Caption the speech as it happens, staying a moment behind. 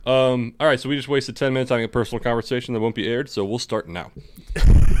All right, so we just wasted 10 minutes having a personal conversation that won't be aired, so we'll start now.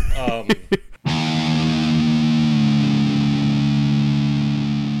 um,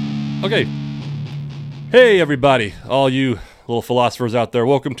 okay. Hey, everybody, all you little philosophers out there.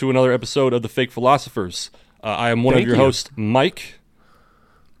 Welcome to another episode of The Fake Philosophers. I am one of your hosts, Mike.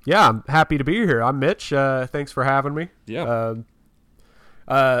 Yeah, I'm happy to be here. I'm Mitch. Thanks for having me. Yeah.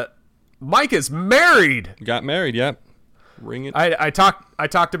 Mike is married. Got married, yeah. Ring it. I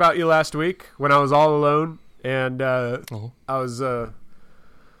talked about you last week when I was all alone, and I was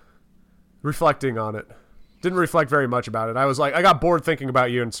reflecting on it. Didn't reflect very much about it. I was like, I got bored thinking about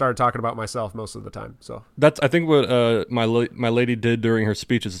you and started talking about myself most of the time. So That's, I think, what my lady did during her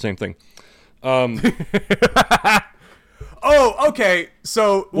speech is the same thing. Oh, okay.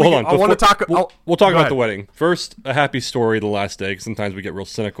 So hold on. I want to talk. We'll talk about the wedding first. A happy story the last day. 'Cause sometimes we get real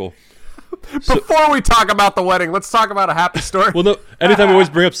cynical. Before we talk about the wedding, let's talk about a happy story. Well, no. Anytime we always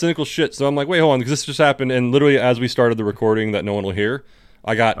bring up cynical shit, so I'm like, wait, hold on, because this just happened, and literally as we started the recording that no one will hear,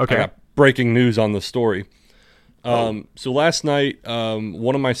 I got breaking news on the story. So last night,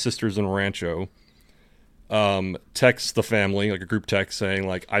 one of my sisters in Rancho texts the family, like a group text, saying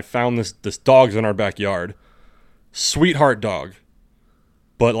like, I found this dog's in our backyard. Sweetheart dog,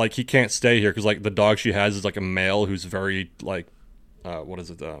 but like he can't stay here because like the dog she has is like a male who's very like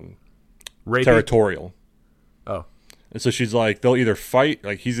territorial. Oh, and so she's like, they'll either fight,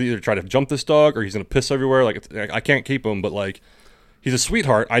 like he's either try to jump this dog or he's gonna piss everywhere. Like I can't keep him, but like he's a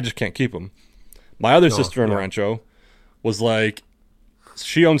sweetheart, I just can't keep him. My other sister in Rancho was like,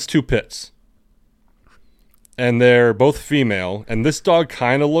 she owns 2 pits and they're both female, and this dog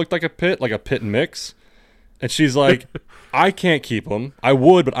kind of looked like a pit mix. And she's like, I can't keep them. I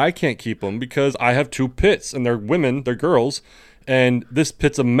would, but I can't keep them because I have 2 pits and they're women, they're girls. And this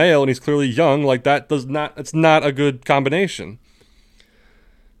pit's a male and he's clearly young. Like it's not a good combination.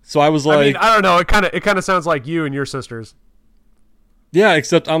 So I was like, I mean, I don't know. It kind of sounds like you and your sisters. Yeah,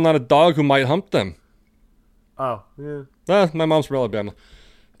 except I'm not a dog who might hump them. Oh, yeah. My mom's from Alabama.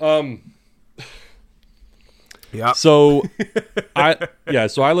 Yeah. So I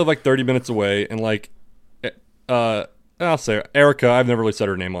live like 30 minutes away, and like, I'll say Erica. I've never really said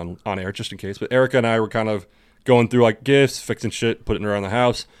her name on air, just in case. But Erica and I were kind of going through like gifts, fixing shit, putting it around the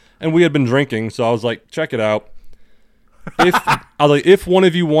house, and we had been drinking. So I was like, check it out. If one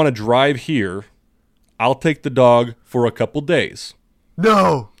of you want to drive here, I'll take the dog for a couple days.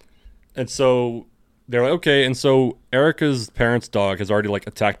 No. And so they're like, okay. And so Erica's parents' dog has already like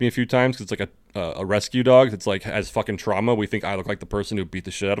attacked me a few times because it's like a rescue dog that's like has fucking trauma. We think I look like the person who beat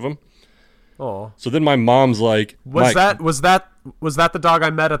the shit out of him. Oh. So then my mom's like, was that the dog I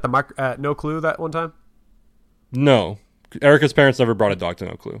met at No Clue that one time? No, Erica's parents never brought a dog to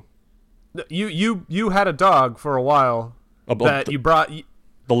No Clue. You had a dog for a while you brought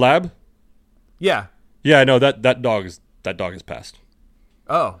the lab. Yeah. Yeah, no, that dog is passed.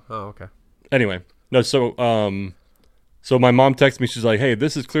 Oh, okay. Anyway, no, so my mom texted me. She's like, hey,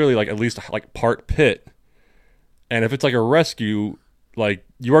 this is clearly like at least like part pit, and if it's like a rescue. Like,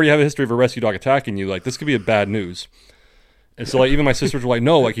 you already have a history of a rescue dog attacking you. Like, this could be a bad news. And so, like, even my sisters were like,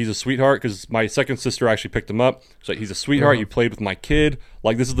 no, like, he's a sweetheart. Because my second sister actually picked him up. She's like, he's a sweetheart. You played with my kid.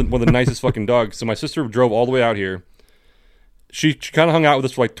 Like, this is one of the nicest fucking dogs. So my sister drove all the way out here. She kind of hung out with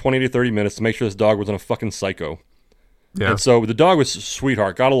us for like 20 to 30 minutes to make sure this dog wasn't a fucking psycho. Yeah. And so the dog was a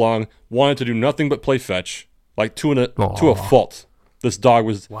sweetheart. Got along. Wanted to do nothing but play fetch. Like, to a fault. This dog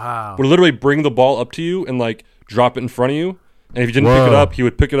would literally bring the ball up to you and, like, drop it in front of you. And if you didn't pick it up, he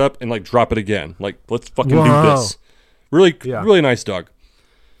would pick it up and like drop it again. Like, let's fucking do this. Really nice dog.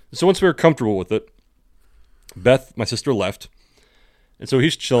 So once we were comfortable with it, Beth, my sister, left. And so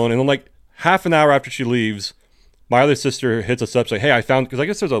he's chilling. And then like half an hour after she leaves, my other sister hits us up. She's like, hey, I found, because I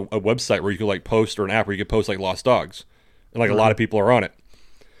guess there's a website where you could like post, or an app where you could post like lost dogs. And like a lot of people are on it.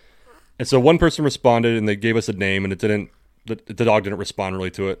 And so one person responded and they gave us a name, and the dog didn't respond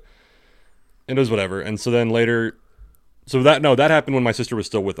really to it. And it was whatever. And so then later... So that happened when my sister was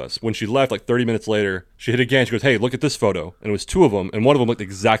still with us. When she left, like 30 minutes later, she hit again. She goes, hey, look at this photo. And it was 2 of them, and one of them looked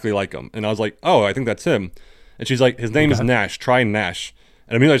exactly like him. And I was like, oh, I think that's him. And she's like, his name is Nash. Try Nash.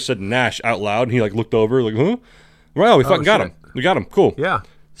 And immediately I just said Nash out loud, and he like looked over, like, huh? Well, we fucking got him. We got him. Cool. Yeah.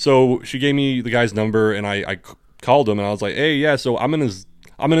 So she gave me the guy's number, and I called him, and I was like, hey, yeah, so I'm in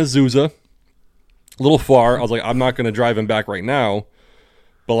Azusa. A little far. I was like, I'm not going to drive him back right now.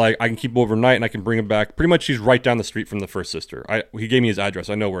 But like, I can keep him overnight and I can bring him back. Pretty much, he's right down the street from the first sister. He gave me his address.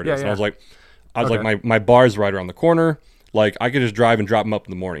 I know where it is. And I was like, my bar's right around the corner. Like, I could just drive and drop him up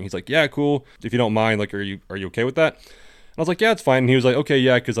in the morning. He's like, yeah, cool. If you don't mind, like, are you okay with that? And I was like, yeah, it's fine. And he was like, okay,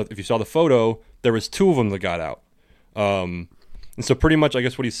 yeah, because if you saw the photo, there was 2 of them that got out. And so pretty much, I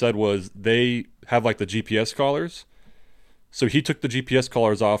guess what he said was they have like the GPS collars. So he took the GPS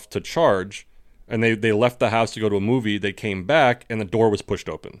collars off to charge, and they left the house to go to a movie. They came back, and the door was pushed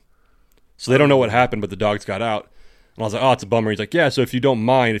open. So they don't know what happened, but the dogs got out. And I was like, oh, it's a bummer. He's like, yeah, so if you don't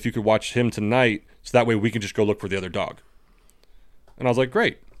mind, if you could watch him tonight, so that way we can just go look for the other dog. And I was like,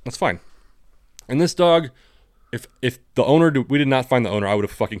 great, that's fine. And this dog, if the owner, we did not find the owner, I would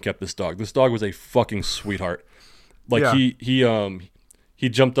have fucking kept this dog. This dog was a fucking sweetheart. Like, he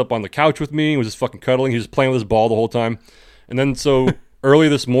jumped up on the couch with me, was just fucking cuddling. He was playing with his ball the whole time. And then so early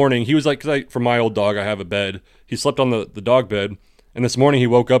this morning, he was like, because for my old dog, I have a bed. He slept on the dog bed. And this morning he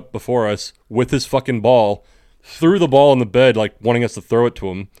woke up before us with his fucking ball, threw the ball in the bed, like wanting us to throw it to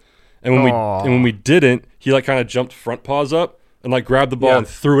him. And when we didn't, he like kind of jumped front paws up and like grabbed the ball and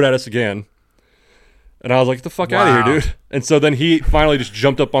threw it at us again. And I was like, get the fuck out of here, dude. And so then he finally just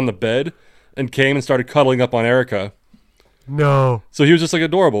jumped up on the bed and came and started cuddling up on Erica. No. So he was just like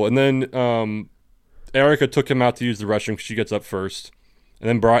adorable. And then Erica took him out to use the restroom because she gets up first, and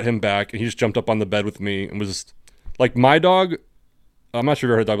then brought him back, and he just jumped up on the bed with me and was just like, my dog, I'm not sure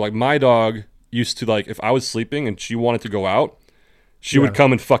if you heard dog, but like my dog used to, like, if I was sleeping and she wanted to go out, she would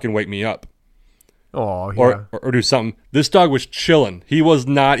come and fucking wake me up. Oh, yeah. Or do something. This dog was chilling. He was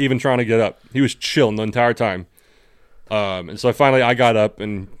not even trying to get up. He was chilling the entire time. And so I got up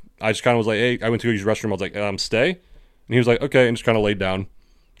and I just kind of was like, hey, I went to go use the restroom. I was like, stay. And he was like, okay, and just kind of laid down.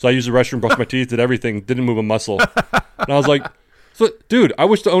 So I used the restroom, brushed my teeth, did everything, didn't move a muscle. And I was like, dude, I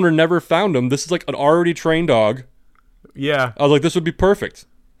wish the owner never found him. This is like an already trained dog. Yeah. I was like, this would be perfect.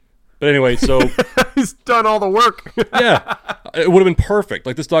 But anyway, so he's done all the work. Yeah. It would have been perfect.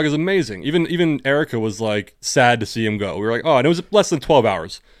 Like, this dog is amazing. Even Erica was like sad to see him go. We were like, oh, and it was less than 12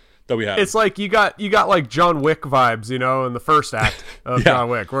 hours that we had. It's like you got like John Wick vibes, you know, in the first act of John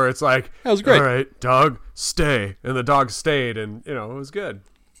Wick, where it's like, that was great. All right, dog, stay, and the dog stayed, and you know, it was good.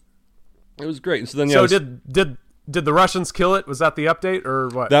 It was great. And so then did the Russians kill it? Was that the update or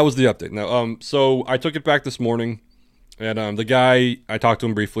what? That was the update. No. So I took it back this morning. And the guy, I talked to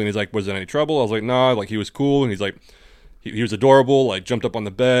him briefly, and he's like, was there any trouble? I was like, nah, like, he was cool, and he's like, he was adorable, like, jumped up on the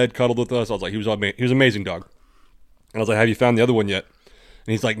bed, cuddled with us. I was like, he was an amazing dog. And I was like, have you found the other one yet?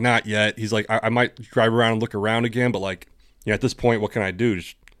 And he's like, not yet. He's like, I might drive around and look around again, but, like, you know, at this point, what can I do?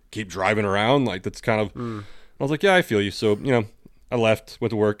 Just keep driving around? Like, that's kind of... I was like, yeah, I feel you. So, you know, I left,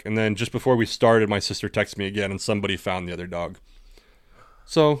 went to work, and then just before we started, my sister texted me again, and somebody found the other dog.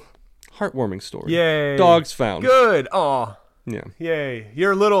 So... heartwarming story. Yay. Dogs found. Good. Oh. Yeah. Yay.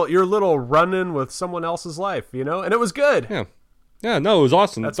 You're little running with someone else's life, you know? And it was good. Yeah. Yeah, no, it was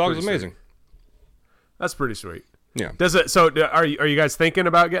awesome. That's the dog was amazing. Sweet. That's pretty sweet. Yeah. Are you guys thinking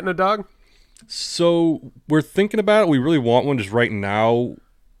about getting a dog? So, we're thinking about it. We really want one just right now.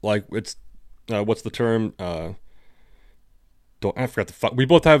 Like, it's what's the term? I forgot the fuck. We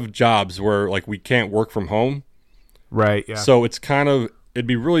both have jobs where, like, we can't work from home. Right, yeah. So, it's kind of... it'd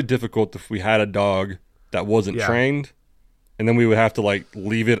be really difficult if we had a dog that wasn't trained, and then we would have to like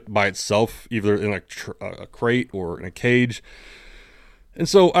leave it by itself, either in a crate or in a cage. And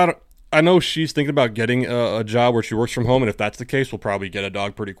so I know she's thinking about getting a job where she works from home, and if that's the case, we'll probably get a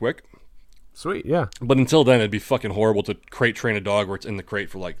dog pretty quick. Sweet, yeah. But until then, it'd be fucking horrible to crate train a dog where it's in the crate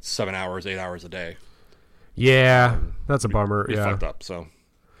for like 7 hours, 8 hours a day. Yeah, that's a bummer. Be yeah, fucked up. So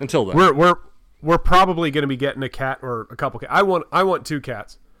until then, we're probably going to be getting a cat or a couple cats. I want 2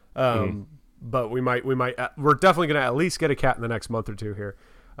 cats. But we're definitely going to at least get a cat in the next month or 2 here.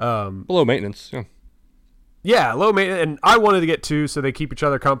 Low maintenance. Yeah. Yeah, low maintenance. And I wanted to get 2 so they keep each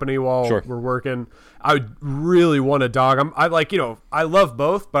other company while we're working. I would really want a dog. I like, you know, I love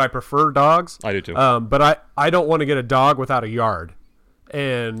both, but I prefer dogs. I do too. But I don't want to get a dog without a yard.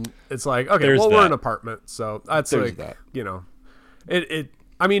 And it's like, okay, we're in an apartment. So that's you know,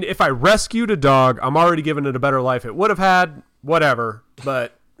 I mean, if I rescued a dog, I'm already giving it a better life. It would have had whatever,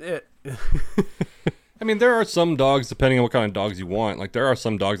 but I mean, there are some dogs, depending on what kind of dogs you want. Like, there are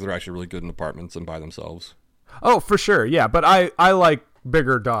some dogs that are actually really good in apartments and by themselves. Oh, for sure, yeah. But I like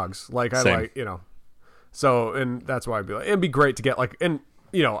bigger dogs. Like, I Same. like, you know. So, and that's why I'd be like, it'd be great to get, like, and,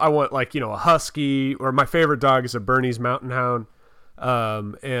 you know, I want, like, you know, a husky, or my favorite dog is a Bernese Mountain Hound.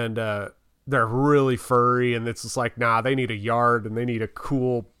 And they're really furry, and it's just like, nah, they need a yard, and they need a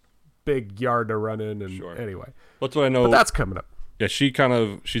cool big yard to run in. And anyway, that's what I know. But that's coming up. Yeah,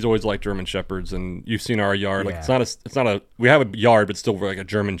 she's always liked German Shepherds, and you've seen our yard. Like, it's not a. We have a yard, but still like a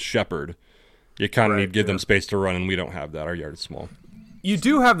German Shepherd. You kind of need to give them space to run, and we don't have that. Our yard is small. You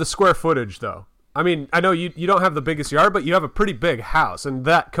do have the square footage, though. I mean, I know you don't have the biggest yard, but you have a pretty big house, and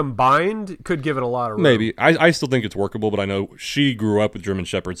that combined could give it a lot of room. Maybe. I still think it's workable, but I know she grew up with German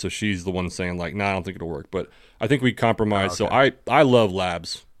Shepherds, so she's the one saying, like, nah, I don't think it'll work. But I think we compromise. Oh, okay. So I love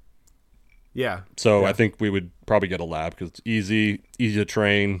labs. Yeah. So yeah. I think we would probably get a lab because it's easy to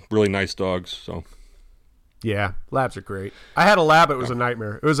train, really nice dogs. So Yeah, labs are great. I had a lab. It was a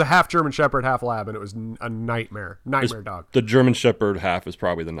nightmare. It was a half German Shepherd, half lab, and it was a nightmare. Nightmare dog. the German Shepherd half is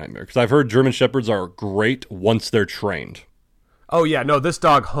probably the nightmare because I've heard German Shepherds are great once they're trained. Oh, yeah. No, this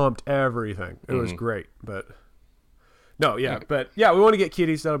dog humped everything. It was great. But no, yeah. But yeah, we want to get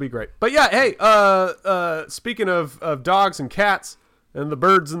kitties. That'll be great. But yeah, hey, speaking of dogs and cats and the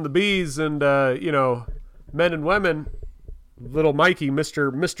birds and the bees and, men and women, little Mikey,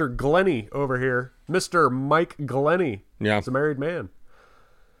 Mr. Glenny over here. Mr. Mike Glenny. Yeah. He's a married man.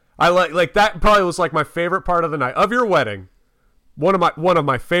 I like that probably was like my favorite part of the night of your wedding. One of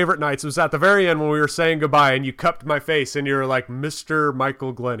my favorite nights was at the very end when we were saying goodbye and you cupped my face and you were like, Mr.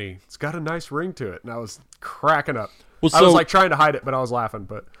 Michael Glenny. It's got a nice ring to it. And I was cracking up. Well, I was like trying to hide it, but I was laughing.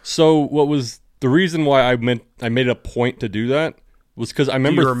 But so what was the reason why I made a point to do that was because I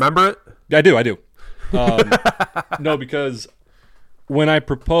remember. Do you remember it? I do. No, because when I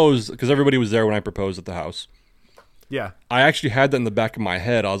proposed, because everybody was there when I proposed at the house. Yeah. I actually had that in the back of my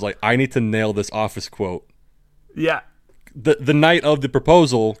head. I was like, I need to nail this office quote. Yeah. The night of the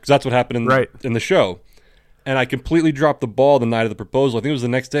proposal, because that's what happened in the show. And I completely dropped the ball the night of the proposal. I think it was the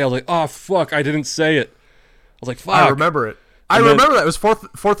next day. I was like, oh, fuck, I didn't say it. I was like, fuck. I remember it. I remember that. It was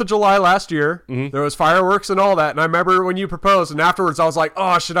 4th of July last year. Mm-hmm. There was fireworks and all that. And I remember when you proposed. And afterwards, I was like,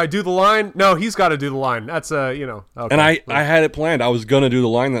 oh, should I do the line? No, he's got to do the line. That's, Okay. And I had it planned. I was going to do the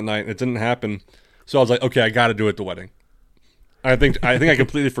line that night. And it didn't happen. So I was like, okay, I got to do it at the wedding. I think I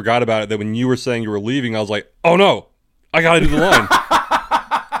completely forgot about it. That when you were saying you were leaving, I was like, oh, no. I got to do the line.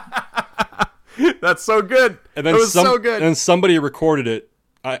 That's so good. And then so good. And somebody recorded it.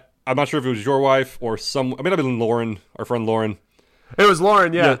 I'm not sure if it was your wife or it might have been Lauren, our friend Lauren. It was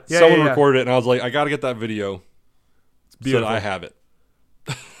Lauren, yeah. Someone recorded it, and I was like, I got to get that video. It's beautiful. So that I have it.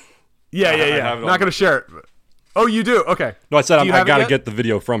 Yeah. I'm not going to share it. Oh, you do? Okay. No, I said I got to get the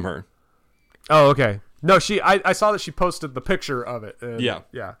video from her. Oh, okay. No, I saw that she posted the picture of it. Yeah.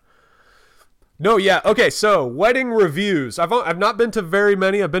 No, yeah. Okay, so wedding reviews. I've not been to very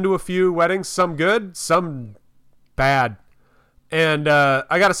many. I've been to a few weddings. Some good, some bad. And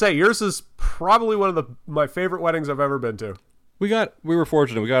I got to say, yours is probably one of my favorite weddings I've ever been to. We were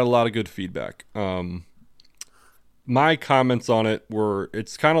fortunate. We got a lot of good feedback. My comments on it were,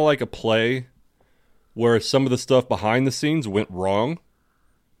 it's kind of like a play where some of the stuff behind the scenes went wrong,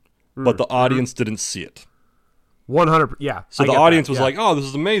 but the audience didn't see it. 100%. Yeah. So the audience was like, oh, this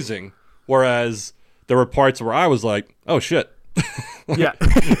is amazing. Whereas there were parts where I was like, oh shit. Yeah.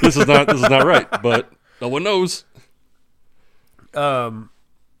 This is not right, but no one knows. Well,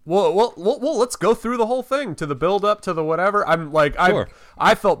 let's go through the whole thing to the build up to the whatever. I'm like, Sure.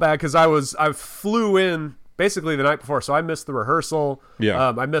 I felt bad because I flew in basically the night before, so I missed the rehearsal.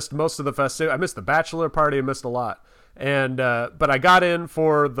 Yeah. I missed most of the festive. I missed the bachelor party. I missed a lot. And but I got in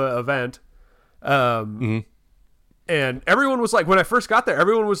for the event. And everyone was like, when I first got there,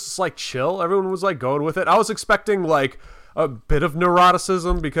 everyone was just like chill. Everyone was like going with it. I was expecting like a bit of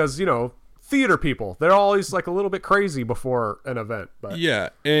neuroticism because, theater people, they're always like a little bit crazy before an event. But yeah.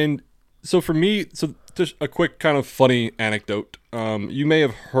 And so for me, just a quick kind of funny anecdote. You may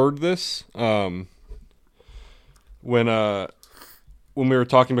have heard this when we were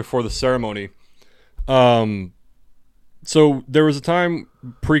talking before the ceremony. So there was a time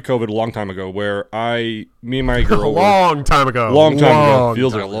pre-COVID, a long time ago, where me and my girl, long time ago,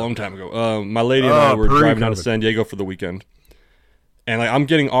 feels like a long time ago. My lady and I were driving out of San Diego for the weekend, and like I'm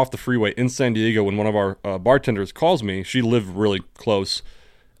getting off the freeway in San Diego when one of our bartenders calls me. She lived really close,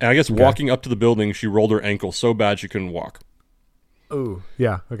 and I guess walking up to the building, she rolled her ankle so bad she couldn't walk. Oh,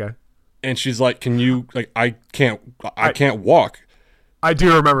 yeah, okay. And she's like, "Can you I can't walk." I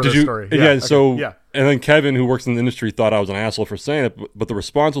do remember this story. Yeah. Okay. And then Kevin, who works in the industry, thought I was an asshole for saying it, but the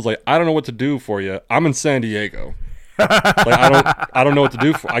response was like, "I don't know what to do for you. I'm in San Diego. I don't know what to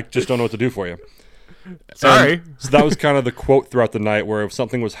do I just don't know what to do for you." Sorry. So that was kind of the quote throughout the night, where if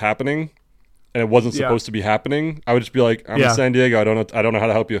something was happening and it wasn't supposed to be happening, I would just be like, "I'm in San Diego. I don't know how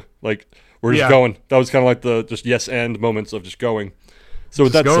to help you. Like, we're just going." That was kind of like the just yes and moments of just going. So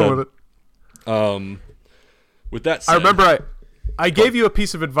with that said, I remember I gave you a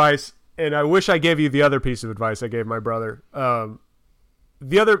piece of advice. And I wish I gave you the other piece of advice I gave my brother. The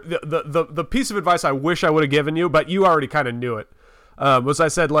piece of advice I wish I would have given you, but you already kind of knew it, was I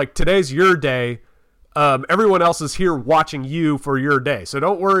said, like, today's your day. everyone else is here watching you for your day. So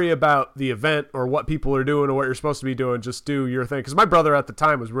don't worry about the event or what people are doing or what you're supposed to be doing. Just do your thing. Because my brother at the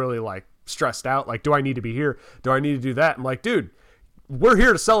time was really like stressed out. Like, do I need to be here? Do I need to do that? I'm like, dude, we're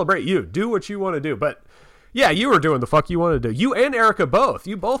here to celebrate you. Do what you want to do. But yeah, you were doing the fuck you wanted to do. You and Erica both.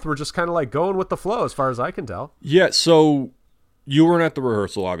 You both were just kind of like going with the flow as far as I can tell. Yeah, so you weren't at the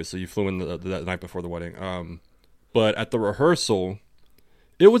rehearsal, obviously. You flew in the night before the wedding. But at the rehearsal,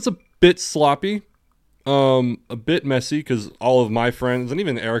 it was a bit sloppy, a bit messy, because all of my friends, and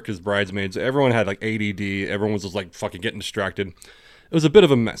even Erica's bridesmaids, everyone had like ADD. Everyone was just like fucking getting distracted. It was a bit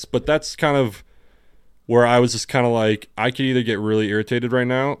of a mess, but that's kind of where I was just kind of like, I could either get really irritated right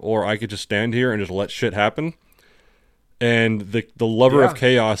now, or I could just stand here and just let shit happen. And the lover of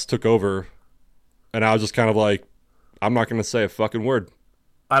chaos took over, and I was just kind of like, I'm not going to say a fucking word.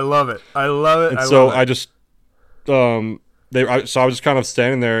 I love it. I love it. And so I just, so I was just kind of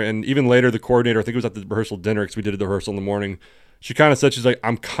standing there, and even later, the coordinator, I think it was at the rehearsal dinner, because we did the rehearsal in the morning, she kind of said, she's like,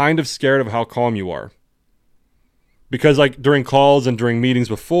 I'm kind of scared of how calm you are. Because like during calls and during meetings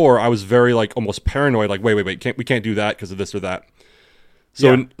before, I was very like almost paranoid, like wait, we can't do that because of this or that.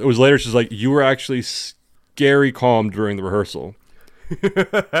 So it was later, she's like, you were actually scary calm during the rehearsal.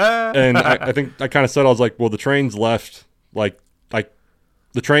 And I think I kind of said, I was like, well, the train's left, like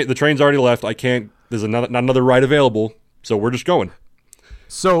the train's already left. I can't. There's not another ride available, so we're just going.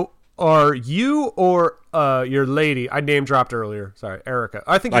 So are you or your lady? I name dropped earlier. Sorry, Erica.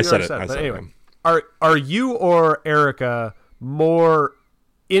 I think you already said it. But anyway. Are you or Erica more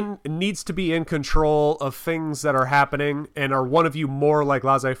needs to be in control of things that are happening, and are one of you more like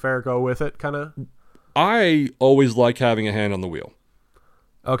laissez-faire, go with it kind of? I always like having a hand on the wheel.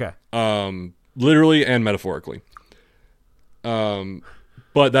 Okay. Literally and metaphorically.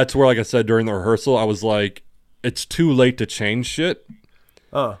 But that's where, like I said, during the rehearsal, I was like, it's too late to change shit.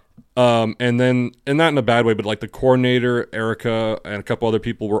 And then, and not in a bad way, but like the coordinator, Erica, and a couple other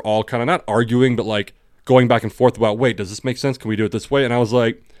people were all kind of not arguing, but like going back and forth about, wait, does this make sense? Can we do it this way? And I was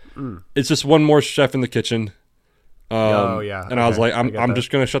like, it's just one more chef in the kitchen. And I was like, I'm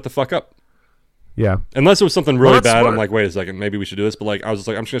just going to shut the fuck up. Yeah. Unless it was something really bad, smart. I'm like, wait a second, maybe we should do this. But like, I was just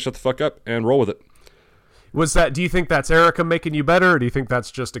like, I'm just going to shut the fuck up and roll with it. Do you think that's Erica making you better, or do you think that's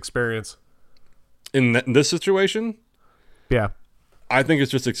just experience? In this situation? Yeah. I think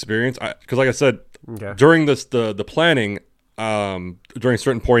it's just experience. Because like I said, during the planning, during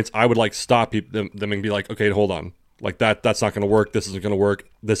certain points, I would like stop them and be like, okay, hold on. Like that's not going to work. This isn't going to work.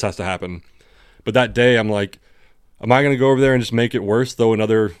 This has to happen. But that day, I'm like, am I going to go over there and just make it worse? Though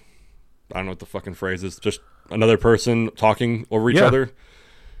another, I don't know what the fucking phrase is, just another person talking over each other.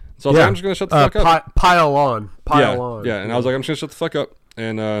 So I was like, I'm just going to shut the fuck up. Pile on. Yeah, and I was like, I'm just going to shut the fuck up.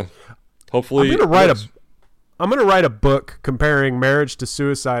 And hopefully... I'm going to write a book comparing marriage to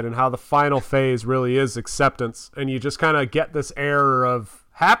suicide and how the final phase really is acceptance. And you just kind of get this air of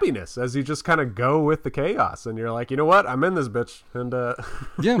happiness as you just kind of go with the chaos. And you're like, you know what? I'm in this bitch. And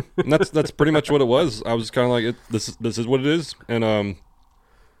yeah, and that's pretty much what it was. I was kind of like, this is what it is. And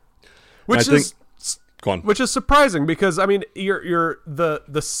which is surprising, because I mean,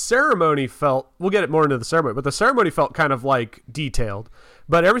 the ceremony felt, we'll get it more into the ceremony, but the ceremony felt kind of like detailed.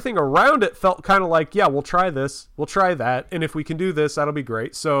 But everything around it felt kind of like, yeah, we'll try this, we'll try that, and if we can do this, that'll be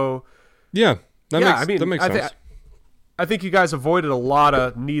great. So, that makes sense. I think you guys avoided a lot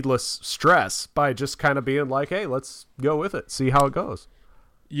of needless stress by just kind of being like, hey, let's go with it, see how it goes.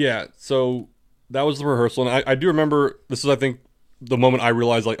 Yeah, so that was the rehearsal, and I do remember, this is, I think, the moment I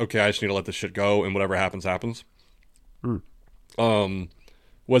realized, like, okay, I just need to let this shit go, and whatever happens, happens.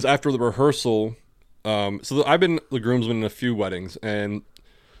 Was after the rehearsal. So I've been the groomsman in a few weddings, and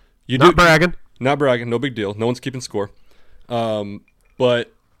not bragging, no big deal. No one's keeping score.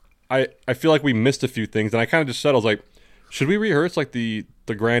 But I feel like we missed a few things, and I kind of just said, I was like, should we rehearse like the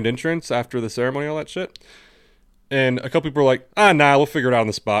grand entrance after the ceremony, all that shit? And a couple people were like, nah, we'll figure it out on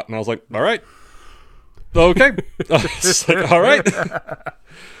the spot. And I was like, all right, okay, like, all right.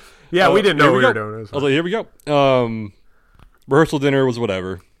 Yeah, we didn't know what we were doing. I was like, here we go. Rehearsal dinner was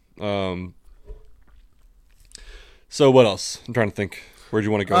whatever. So what else? I'm trying to think. Where'd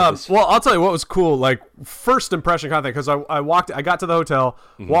you want to go with this? Well, I'll tell you what was cool, like first impression kind of thing, because I got to the hotel,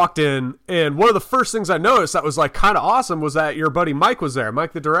 walked in, and one of the first things I noticed that was like kind of awesome was that your buddy Mike was there.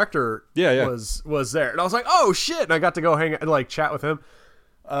 Mike, the director, was there, and I was like, oh shit! And I got to go hang and like chat with him.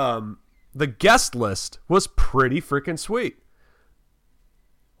 The guest list was pretty freaking sweet.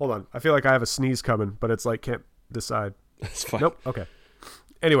 Hold on, I feel like I have a sneeze coming, but it's like can't decide. That's fine. Nope. Okay.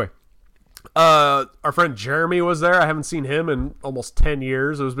 Anyway. Our friend Jeremy was there. I haven't seen him in almost 10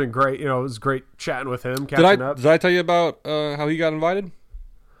 years. It was been great. It was great chatting with him, catching up. Did I tell you about how he got invited?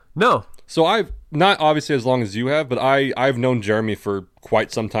 No. So I've not obviously as long as you have, but I've known Jeremy for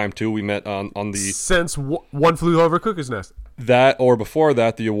quite some time too. We met on the Since One Flew Over Cuckoo's Nest. that or before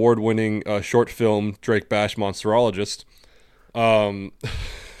that the award-winning short film Drake Bash Monsterologist. So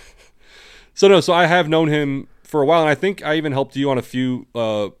I have known him for a while, and I think I even helped you on a few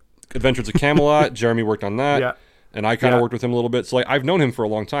Adventures of Camelot. Jeremy worked on that, Yeah. and I kind of worked with him a little bit. So like I've known him for a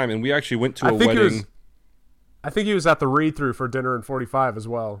long time, and we actually went to a wedding. I think he was at the read-through for Dinner in 45 as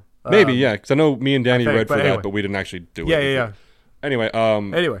well. Maybe, yeah, because I know me and Danny read for anyway. that, but we didn't actually do it. Yeah. Anyway,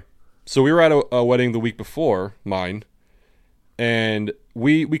 Anyway. so we were at a wedding the week before mine, and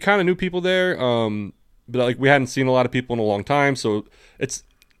we kind of knew people there, but like we hadn't seen a lot of people in a long time. So I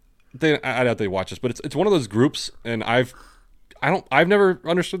doubt they watch this, but it's one of those groups, and I've never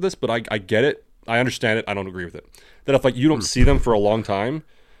understood this, but I get it, I understand it, I don't agree with it. That if like you don't see them for a long time,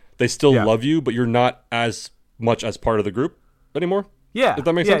 they still love you, but you're not as much as part of the group anymore. Yeah. If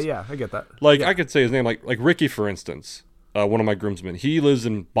that makes sense. Yeah, I get that. Like I could say his name, like Ricky, for instance, one of my groomsmen. He lives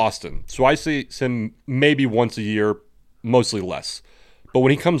in Boston, so I see him maybe once a year, mostly less. But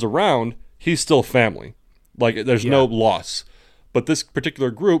when he comes around, he's still family. Like there's no loss. But this particular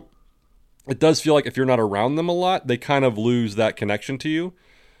group, it does feel like if you're not around them a lot, they kind of lose that connection to you.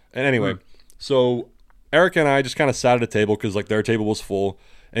 And anyway, so Eric and I just kind of sat at a table because like their table was full,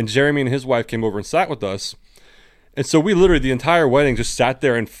 and Jeremy and his wife came over and sat with us. And so we literally the entire wedding just sat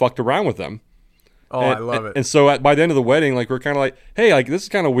there and fucked around with them. I love it. And so by the end of the wedding, like we're kind of like, hey, like this is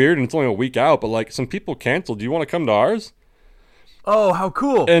kind of weird, and it's only a week out, but like some people canceled. Do you want to come to ours? Oh, how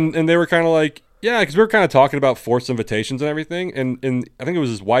cool! And they were kind of like, yeah, because we were kind of talking about forced invitations and everything. And I think it was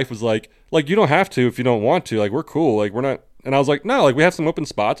his wife was like you don't have to if you don't want to. Like we're cool. Like we're not. And I was like, no, like we have some open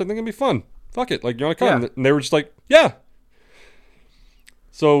spots. I think it'd be fun. Fuck it. Like you want to come? Yeah. And they were just like, yeah.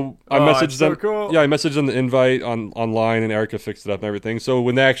 So I messaged them. Cool. Yeah, I messaged them the invite online, and Erica fixed it up and everything. So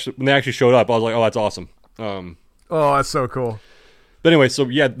when they actually showed up, I was like, oh, that's awesome. Oh, that's so cool. But anyway, so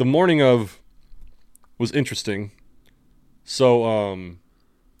yeah, the morning of was interesting. So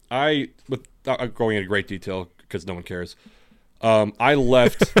without going into great detail because no one cares. I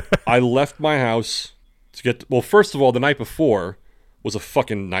left my house to get. Well, first of all, the night before was a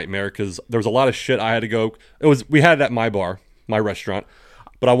fucking nightmare because there was a lot of shit I had to go. We had it at my bar, my restaurant.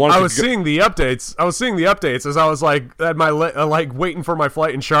 But I was seeing the updates. I was seeing the updates as I was like at my like waiting for my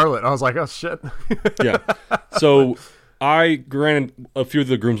flight in Charlotte. I was like, oh shit. Yeah. So granted, a few of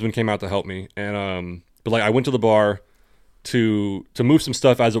the groomsmen came out to help me, and but like I went to the bar to move some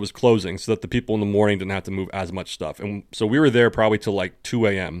stuff as it was closing, so that the people in the morning didn't have to move as much stuff. And so we were there probably till like 2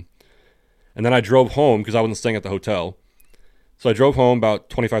 a.m. And then I drove home because I wasn't staying at the hotel. So I drove home about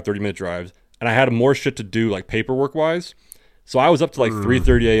 25, 30-minute drives, and I had more shit to do like paperwork wise. So I was up to like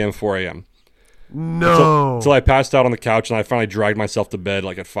 3:30 a.m., 4 a.m. No. Until I passed out on the couch, and I finally dragged myself to bed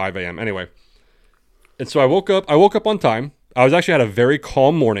like at 5 a.m. Anyway. And so I woke up on time. I had a very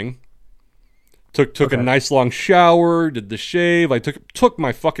calm morning. Took a nice long shower, did the shave. I took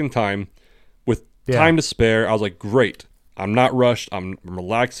my fucking time with time to spare. I was like, great. I'm not rushed. I'm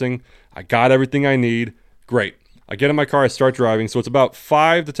relaxing. I got everything I need. Great. I get in my car. I start driving. So it's about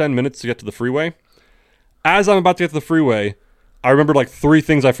 5 to 10 minutes to get to the freeway. As I'm about to get to the freeway, I remembered like 3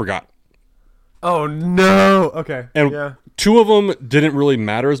 things I forgot. Oh, no. Okay. And 2 of them didn't really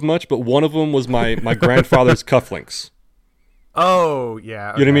matter as much, but one of them was my grandfather's cufflinks. Oh,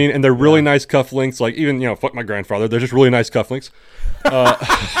 yeah. Okay. You know what I mean? And they're really nice cufflinks. Like, even, fuck my grandfather. They're just really nice cufflinks.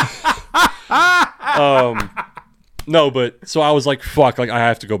 No, but, so I was like, fuck, like, I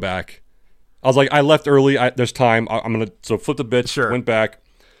have to go back. I was like, I left early. There's time. I'm going to, so flip the bitch, went back,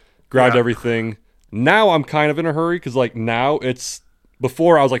 grabbed everything. Now I'm kind of in a hurry because, like, now it's,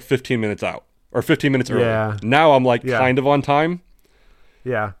 before I was like 15 minutes out or 15 minutes early. Yeah. Now I'm like kind of on time.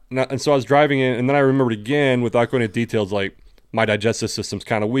 Yeah. And so I was driving in, and then I remembered again, without going into details, like, my digestive system's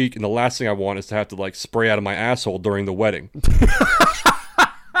kind of weak, and the last thing I want is to have to like spray out of my asshole during the wedding.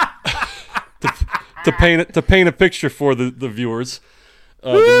 to paint a picture for the viewers,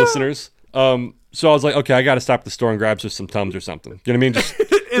 the listeners. So I was like, okay, I got to stop at the store and grab just some Tums or something. You know what I mean? Just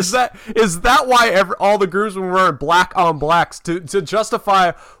is that why all the groomsmen were wearing black on blacks to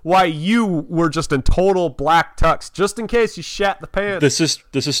justify why you were just in total black tux, just in case you shat the pants?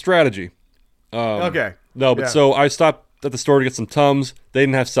 This is strategy. Okay. No, but so I stopped at the store to get some Tums. They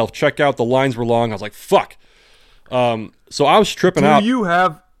didn't have self-checkout. The lines were long. I was like, fuck. So I was tripping out. Do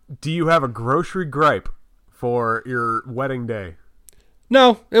you have a grocery gripe for your wedding day?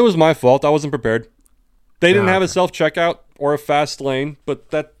 No, it was my fault. I wasn't prepared. They didn't have a self-checkout or a fast lane, but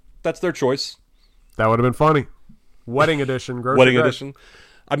that's their choice. That would have been funny. Wedding edition, grocery Wedding gripe. edition.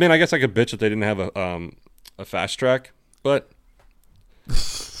 I mean, I guess I could bitch if they didn't have a fast track, but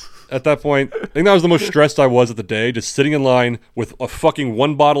at that point, I think that was the most stressed I was at the day, just sitting in line with a fucking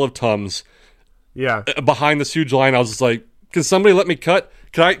 1 bottle of Tums. Yeah. Behind this huge line, I was just like, can somebody let me cut?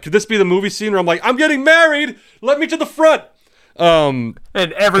 Could this be the movie scene where I'm like, I'm getting married, let me to the front? And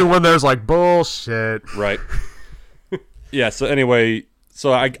everyone there's like, bullshit. Right. Yeah, so anyway,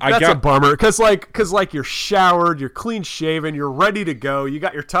 so I That's got a bummer, because you're showered, you're clean shaven, you're ready to go, you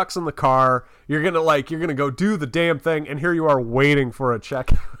got your tux in the car, you're gonna go do the damn thing, and here you are waiting for a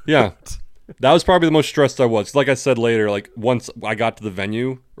check. Yeah. That was probably the most stressed I was. Like I said later, like once I got to the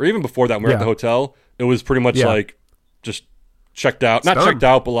venue, or even before that, when we were at the hotel, it was pretty much like just checked out. Not checked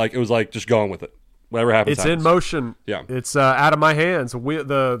out, but like it was like just going with it. Whatever happens, it's in motion. Yeah, it's out of my hands.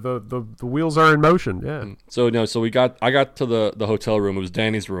 The wheels are in motion. Yeah. So I got to the hotel room. It was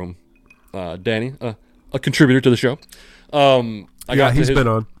Danny's room. Danny, a contributor to the show. He's been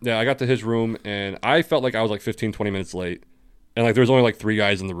on. Yeah, I got to his room, and I felt like I was like 15, 20 minutes late, and like there was only like 3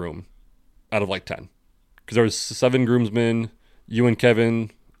 guys in the room out of like 10, because there was 7 groomsmen, you and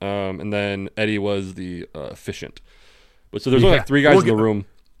Kevin, and then Eddie was the officiant. But so there's only like 3 guys in the room.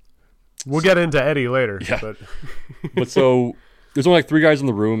 We'll get into Eddie later. Yeah. But so there's only like 3 guys in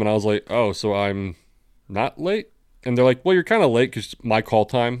the room, and I was like, oh, so I'm not late? And they're like, well, you're kind of late because my call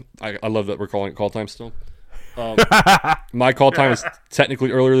time, I love that we're calling it call time still. My call time is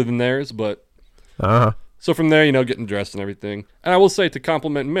technically earlier than theirs, but so from there, getting dressed and everything. And I will say, to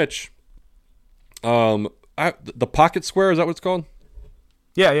compliment Mitch, the pocket square, is that what it's called?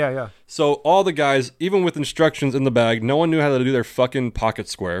 Yeah. So all the guys, even with instructions in the bag, no one knew how to do their fucking pocket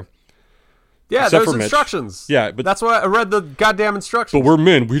square. Yeah, there's instructions. Yeah, but that's why I read the goddamn instructions. But we're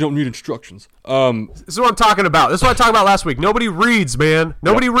men. We don't need instructions. This is what I'm talking about. This is what I talked about last week. Nobody reads, man.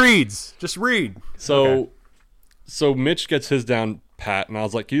 Nobody reads. Just read. So Mitch gets his down pat, and I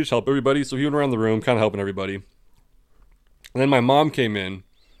was like, can you just help everybody? So he went around the room, kind of helping everybody. And then my mom came in.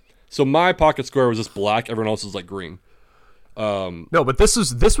 So my pocket square was just black. Everyone else was like green. No, but this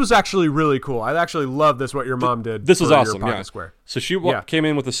was actually really cool. I actually love this, what your mom did. This was awesome. Pocket square. So she came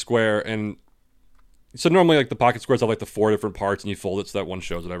in with a square, and so normally like the pocket squares have like the 4 different parts, and you fold it so that one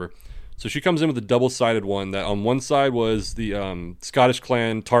shows whatever. So she comes in with a double-sided one that on one side was the Scottish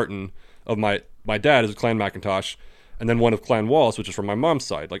clan tartan of my dad, is a Clan Macintosh, and then one of Clan Wallace, which is from my mom's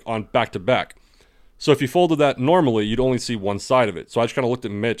side, like on back to back. So if you folded that normally, you'd only see one side of it. So I just kind of looked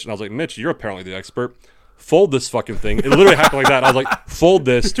at Mitch, and I was like, Mitch, you're apparently the expert. Fold this fucking thing. It literally happened like that. I was like, fold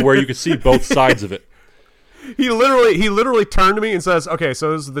this to where you could see both sides of it. He literally turned to me and says, okay, so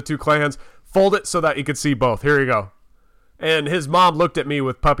those are the 2 clans. Fold it so that you could see both. Here you go. And his mom looked at me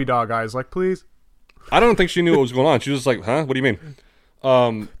with puppy dog eyes like, please. I don't think she knew what was going on. She was just like, huh? What do you mean?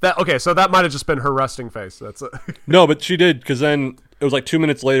 So that might have just been her resting face. That's it. No, but she did, because then it was like 2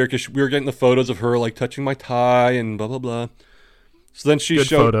 minutes later, because we were getting the photos of her like touching my tie and blah blah blah. So then she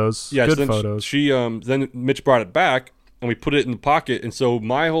showed photos. Yeah, good so photos. She then Mitch brought it back, and we put it in the pocket. And so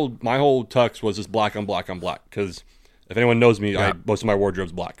my whole tux was just black on black on black, because if anyone knows me, most of my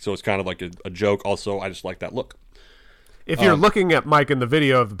wardrobe's black, so it's kind of like a joke. Also, I just like that look. If you're looking at Mike in the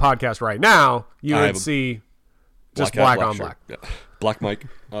video of the podcast right now, you would see just black on black. Yeah. Black Mike.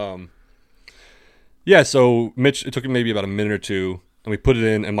 Yeah, so Mitch, it took him maybe about a minute or 2, and we put it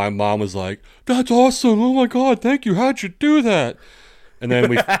in, and my mom was like, that's awesome. Oh my God, thank you. How'd you do that? And then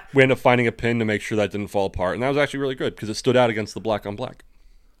we ended up finding a pin to make sure that didn't fall apart. And that was actually really good, because it stood out against the black on black.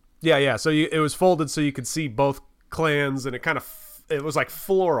 Yeah. So it was folded so you could see both clans, and it was like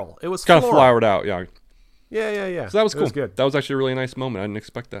floral. It was kind of flowered out, yeah. Yeah. So that was cool. Was good. That was actually a really nice moment. I didn't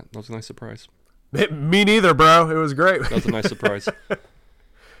expect that. That was a nice surprise. Me neither, bro. It was great. That was a nice surprise.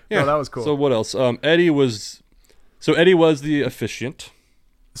 Yeah, no, that was cool. So what else? Eddie was the officiant.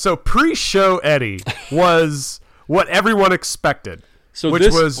 So pre-show Eddie was what everyone expected,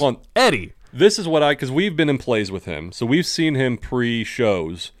 Eddie. This is what because we've been in plays with him, so we've seen him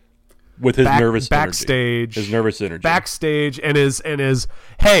pre-shows with his nervous backstage, energy. His nervous energy. Backstage, and his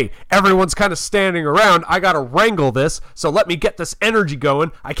hey, everyone's kind of standing around. I got to wrangle this, so let me get this energy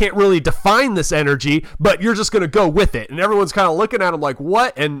going. I can't really define this energy, but you're just going to go with it. And everyone's kind of looking at him like,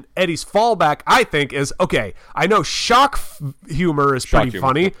 what? And Eddie's fallback, I think, is, okay, I know shock humor is pretty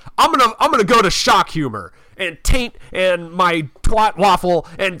funny. I'm gonna go to shock humor and taint and my twat waffle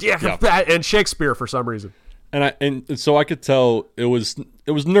and and Shakespeare for some reason. And so I could tell it was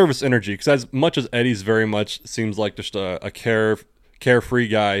nervous energy, because as much as Eddie's very much seems like just a carefree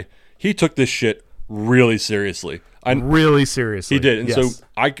guy, he took this shit really seriously. Really seriously. He did. And so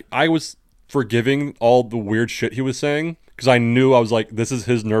I was forgiving all the weird shit he was saying, because I knew, I was like, this is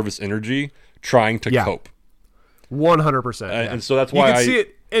his nervous energy trying to cope. 100%. And so that's why you can see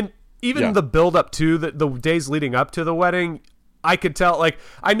it, and even the build up to the days leading up to the wedding, I could tell, like,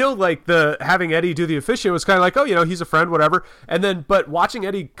 I know, like, the having Eddie do the officiant was kind of like, oh, you know, he's a friend, whatever. And then, but watching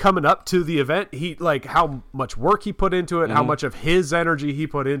Eddie coming up to the event, he, like, how much work he put into it, how much of his energy he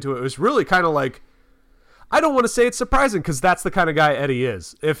put into it, was really kind of like, I don't want to say it's surprising, because that's the kind of guy Eddie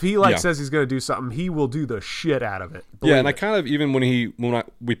is. If he, like, says he's going to do something, he will do the shit out of it. Yeah, and I kind of, even when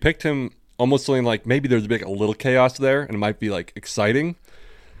we picked him, almost feeling like maybe there's like a little chaos there, and it might be, like, exciting.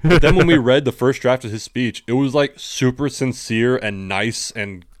 But then when we read the first draft of his speech, it was like super sincere and nice,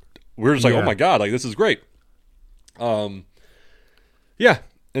 and we were just like, oh my God, like this is great. Yeah.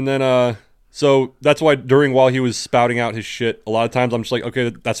 And then so that's why while he was spouting out his shit, a lot of times I'm just like,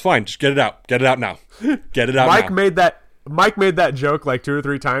 okay, that's fine. Just get it out. Get it out now. Get it out now. Mike made that joke like 2 or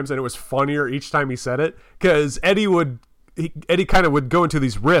 3 times, and it was funnier each time he said it, because Eddie kind of would go into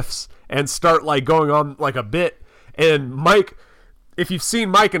these riffs and start like going on like a bit, and Mike, if you've seen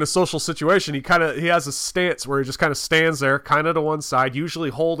Mike in a social situation, he has a stance where he just kind of stands there, kind of to one side, usually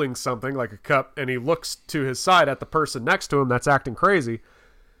holding something like a cup, and he looks to his side at the person next to him that's acting crazy.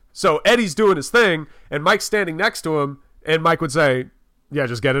 So Eddie's doing his thing, and Mike's standing next to him, and Mike would say, yeah,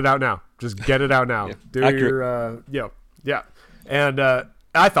 just get it out now. Just get it out now. Yeah. Do your, yeah. And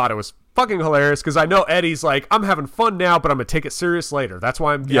I thought it was fucking hilarious, because I know Eddie's like, I'm having fun now, but I'm going to take it serious later. That's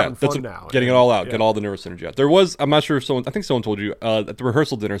why I'm having fun now. Getting it all out. Get all the nervous energy out. There was, I'm not sure if I think someone told you, at the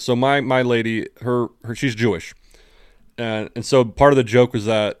rehearsal dinner, so my lady, she's Jewish. And so part of the joke was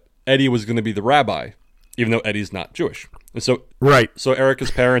that Eddie was going to be the rabbi, even though Eddie's not Jewish. And so, right. So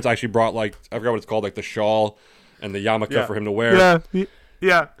Erica's parents actually brought, like, I forgot what it's called, like the shawl and the yarmulke for him to wear.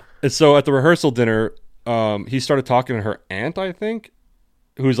 Yeah. And so at the rehearsal dinner, he started talking to her aunt, I think,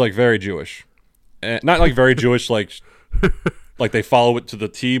 who's like very Jewish, and not like very Jewish, like they follow it to the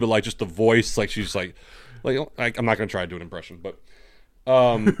T, but like just the voice, like she's like I'm not gonna try to do an impression, but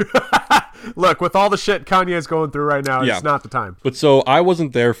look, with all the shit Kanye's going through right now, it's not the time. But so I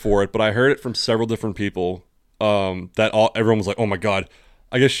wasn't there for it, but I heard it from several different people. Everyone was like, oh my God.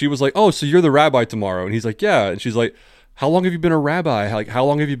 I guess she was like, oh, so you're the rabbi tomorrow, and he's like, yeah, and she's like, how long have you been a rabbi? Like, how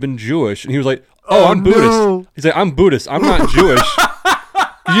long have you been Jewish? And he was like, I'm Buddhist. No. He's like, I'm Buddhist. I'm not Jewish.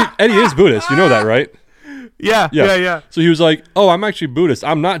 Eddie is Buddhist. You know that, right? Yeah. So he was like, oh, I'm actually Buddhist.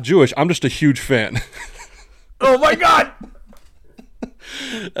 I'm not Jewish. I'm just a huge fan. Oh, my God.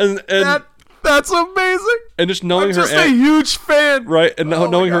 and that's amazing. And just knowing I'm just her aunt, a huge fan. Right. And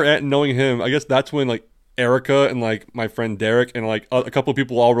knowing her aunt and knowing him, I guess that's when, like, Erica and, like, my friend Derek and, like, a couple of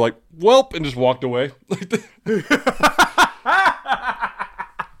people all were like, welp, and just walked away.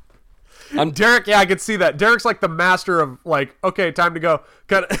 Derek, I could see that. Derek's like the master of, like, okay, time to go.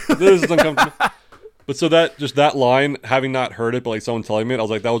 This is uncomfortable. But so that line, having not heard it, but like someone telling me it, I was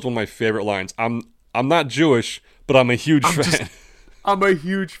like, that was one of my favorite lines. I'm not Jewish, but I'm a huge fan. I'm a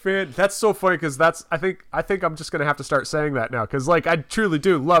huge fan. That's so funny, because I think I'm just gonna have to start saying that now, because like I truly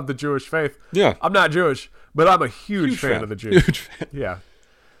do love the Jewish faith. Yeah, I'm not Jewish, but I'm a huge fan of the Jews. Huge fan. Yeah.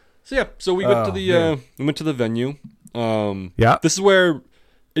 So we went to the venue. Yeah. This is where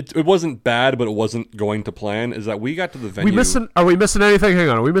it wasn't bad, but it wasn't going to plan. Is that we got to the venue? Are we missing anything? Hang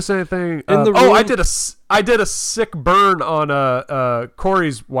on. Are we missing anything? In the room? I did a sick burn on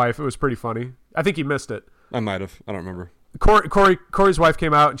Corey's wife. It was pretty funny. I think you missed it. I might have. I don't remember. Corey's wife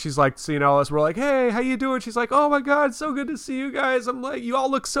came out, and she's like seeing all us. We're like, hey, how you doing? She's like, oh my God, so good to see you guys. I'm like, you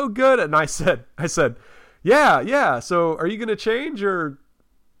all look so good. And I said, yeah. So are you gonna change or?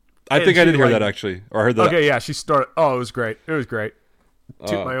 I think I did hear that actually, or I heard that. Okay, yeah. She started. Oh, it was great.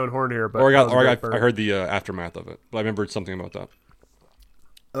 Toot my own horn here, but I heard the aftermath of it. But I remembered something about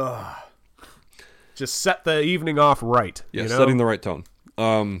that. Just set the evening off right. Yeah, setting the right tone.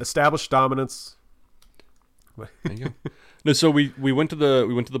 Establish dominance. There you go. No, so we went to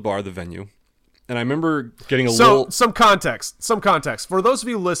the bar, the venue, and I remember getting some context for those of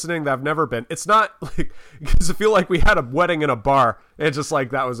you listening that have never been. It's not like, because I feel like we had a wedding in a bar and just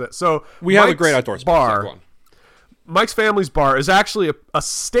like that was it. So we have a great outdoor bar. Yeah, Mike's family's bar is actually a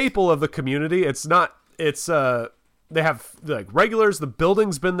staple of the community. They have like regulars. The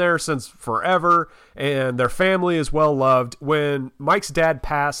building's been there since forever, and their family is well loved. When Mike's dad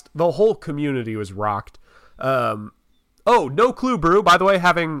passed, the whole community was rocked. No Clue Brew, by the way,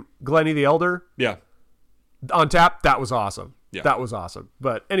 having Glennie the Elder on tap, that was awesome. Yeah. That was awesome.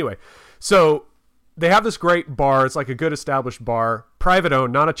 But anyway, so they have this great bar. It's like a good established bar, private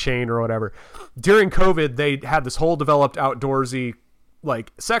owned, not a chain or whatever. During COVID, they had this whole developed outdoorsy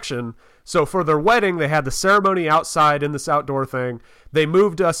like section. So for their wedding, they had the ceremony outside in this outdoor thing. They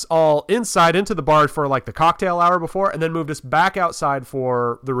moved us all inside into the bar for like the cocktail hour before, and then moved us back outside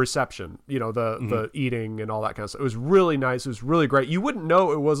for the reception, the eating and all that kind of stuff. It was really nice. It was really great. You wouldn't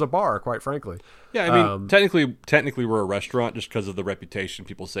know it was a bar, quite frankly. Yeah, I mean, technically we're a restaurant just because of the reputation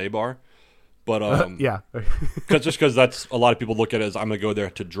people say bar. But yeah, because that's a lot of people look at it as I'm going to go there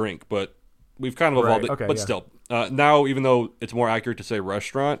to drink, but we've kind of evolved it. Okay, but still, now even though it's more accurate to say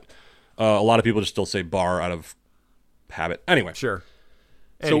restaurant, a lot of people just still say bar out of habit. Anyway, sure.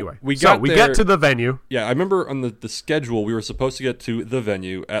 So anyway, we get to the venue. Yeah, I remember on the schedule we were supposed to get to the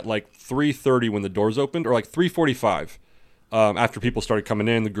venue at like 3:30 when the doors opened, or like 3:45 after people started coming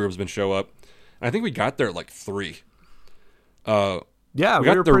in. The grooves been show up, and I think we got there at like 3. Yeah, we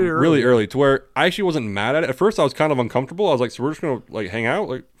got were there pretty really early to where I actually wasn't mad at it. At first, I was kind of uncomfortable. I was like, "So we're just gonna like hang out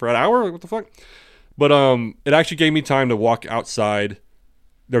like for an hour? Like, what the fuck?" But it actually gave me time to walk outside.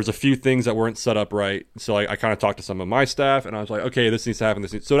 There's a few things that weren't set up right, so I kind of talked to some of my staff, and I was like, "Okay, this needs to happen."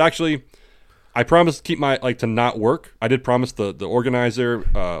 So it actually, I promised to keep my to not work. I did promise the organizer,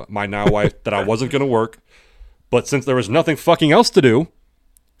 my now wife, that I wasn't gonna work. But since there was nothing fucking else to do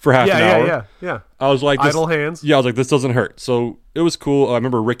for half an hour, I was like, idle hands. Yeah, I was like, this doesn't hurt. So it was cool. I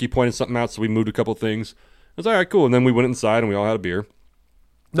remember Ricky pointed something out, so we moved a couple things. I was like, all right, cool. And then we went inside and we all had a beer.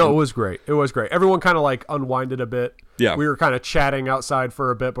 No, it was great. It was great. Everyone kind of like unwinded a bit. Yeah, we were kind of chatting outside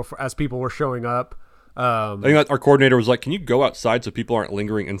for a bit before as people were showing up. I think that our coordinator was like, "Can you go outside so people aren't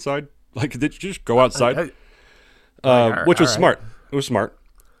lingering inside? Like, did you just go outside?" Which was smart. It was smart.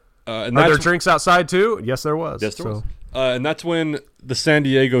 And are there drinks outside too? Yes, there was. Yes, there was. And that's when the San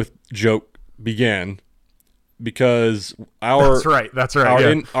Diego joke began, because that's right.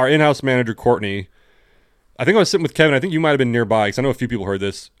 Our in-house manager Courtney, I think I was sitting with Kevin. I think you might have been nearby because I know a few people heard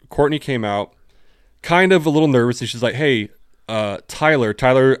this. Courtney came out, kind of a little nervous, and she's like, "Hey, Tyler."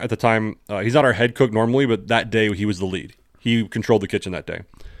 Tyler at the time, he's not our head cook normally, but that day he was the lead. He controlled the kitchen that day.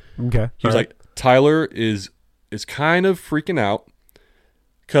 Okay. He was like, "Tyler is kind of freaking out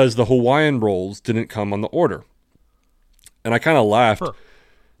because the Hawaiian rolls didn't come on the order." And I kind of laughed. Huh.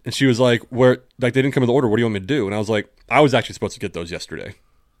 And she was like, "Where? Like they didn't come in the order. What do you want me to do?" And I was like, "I was actually supposed to get those yesterday."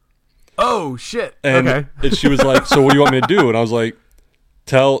 Oh shit! And she was like, "So what do you want me to do?" And I was like,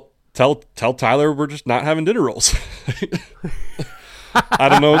 "Tell Tyler we're just not having dinner rolls." I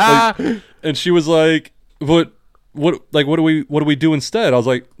don't know. Like, and she was like, "What do we do instead?" I was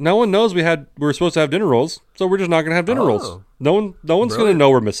like, "No one knows we were supposed to have dinner rolls, so we're just not going to have dinner rolls. No one's going to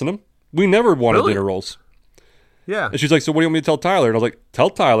know we're missing them. We never wanted dinner rolls." Yeah. And she's like, "So what do you want me to tell Tyler?" And I was like, "Tell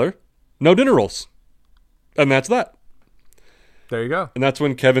Tyler, no dinner rolls." And that's that. There you go. And that's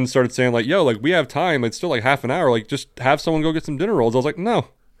when Kevin started saying like, "Yo, like we have time. It's still like half an hour. Like just have someone go get some dinner rolls." I was like, No,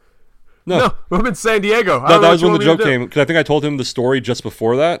 I'm in San Diego. That was when the joke came, because I think I told him the story just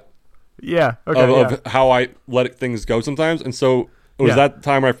before that. Yeah. Okay. Of how I let things go sometimes. And so it was that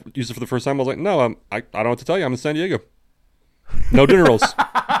time I used it for the first time. I was like, "No, I don't know what to tell you. I'm in San Diego. No dinner rolls."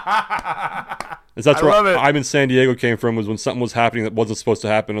 That's where I'm in San Diego came from, was when something was happening that wasn't supposed to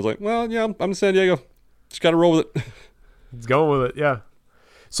happen. I was like, "Well, yeah, I'm in San Diego. Just got to roll with it." It's going with it, yeah.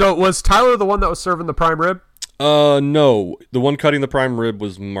 So was Tyler the one that was serving the prime rib? No. The one cutting the prime rib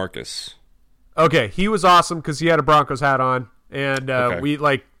was Marcus. Okay, he was awesome because he had a Broncos hat on, and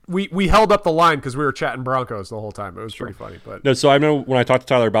we held up the line because we were chatting Broncos the whole time. It was pretty funny. But no, so I know when I talked to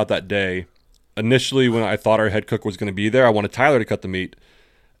Tyler about that day, initially when I thought our head cook was going to be there, I wanted Tyler to cut the meat.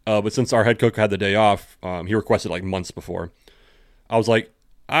 But since our head cook had the day off, he requested like months before. I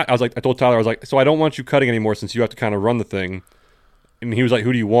told Tyler, I was like, "So I don't want you cutting anymore since you have to kind of run the thing." And he was like,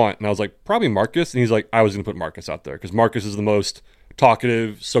 "Who do you want?" And I was like, "Probably Marcus." And he's like, "I was going to put Marcus out there because Marcus is the most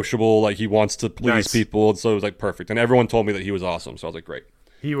talkative, sociable. Like he wants to please people." And so it was like perfect. And everyone told me that he was awesome. So I was like, great.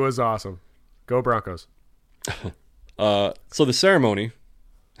 He was awesome. Go Broncos. So the ceremony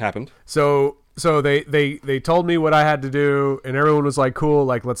happened. So they told me what I had to do, and everyone was like, "Cool,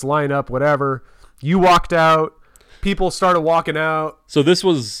 like let's line up, whatever." You walked out. People started walking out. So this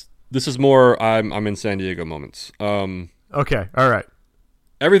is more I'm in San Diego moments. Okay, all right.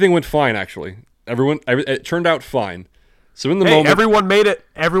 Everything went fine actually. It turned out fine. So in the moment, everyone made it.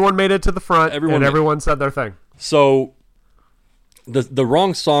 Everyone made it to the front. Everyone said their thing. So the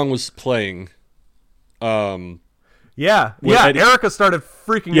wrong song was playing. Yeah. Erica started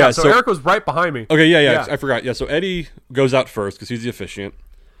freaking out. So Erica was right behind me. Okay, yeah. I forgot. Yeah, so Eddie goes out first because he's the officiant,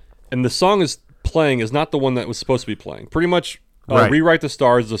 and the song is not the one that was supposed to be playing. Pretty much, "Rewrite the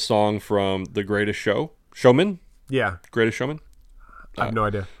Stars" is a song from The Greatest Showman. Yeah, Greatest Showman. I have no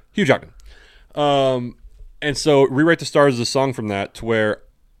idea. Hugh Jackman. And so "Rewrite the Stars" is a song from that, to where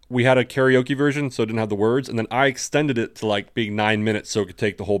we had a karaoke version, so it didn't have the words, and then I extended it to like being 9 minutes so it could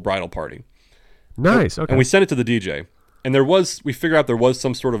take the whole bridal party. Nice. Okay. And we sent it to the DJ. And we figured out there was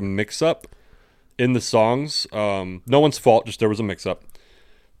some sort of mix-up in the songs. No one's fault, just there was a mix-up.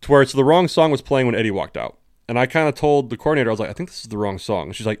 To where the wrong song was playing when Eddie walked out. And I kind of told the coordinator, I was like, I think this is the wrong song.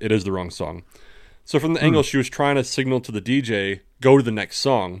 And she's like, it is the wrong song. So from the angle, she was trying to signal to the DJ, go to the next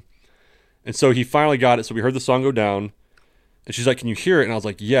song. And so he finally got it. So we heard the song go down. And she's like, can you hear it? And I was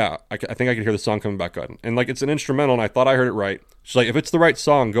like, yeah, I think I can hear the song coming back on. And like, it's an instrumental, and I thought I heard it right. She's like, if it's the right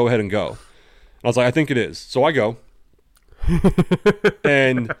song, go ahead and go. And I was like, I think it is. So I go.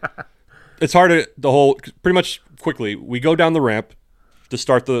 And it's hard to, pretty much quickly, we go down the ramp to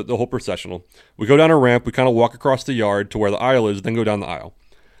start the whole processional. We go down a ramp, we kind of walk across the yard to where the aisle is, then go down the aisle.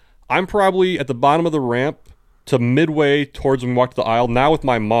 I'm probably at the bottom of the ramp to midway towards when we walk to the aisle, now with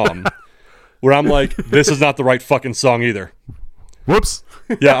my mom, where I'm like, this is not the right fucking song either. Whoops.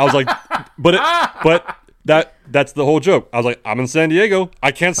 Yeah, I was like, but that's the whole joke. I was like, I'm in San Diego.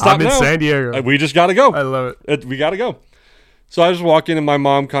 I can't stop now. I'm in San Diego. We just got to go. I love it. We got to go. So I just walk in, and my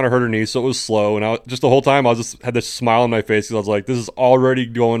mom kind of hurt her knee, so it was slow. And just the whole time, I had this smile on my face because I was like, "This is already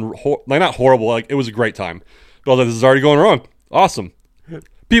going not horrible. Like, it was a great time." But I was like, "This is already going wrong. Awesome."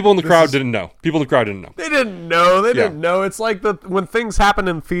 People in the crowd didn't know. They didn't know. They didn't know. It's like when things happen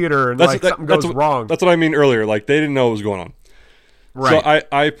in theater and something goes wrong. That's what I mean earlier. Like, they didn't know what was going on. Right.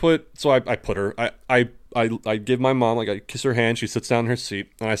 So I put her. I give my mom, like, I kiss her hand. She sits down in her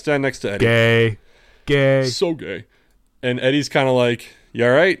seat, and I stand next to Eddie. Gay. So gay. And Eddie's kind of like, you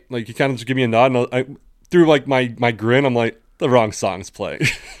all right? Like, he kind of just give me a nod. And I through, like, my grin, I'm like, the wrong song's playing.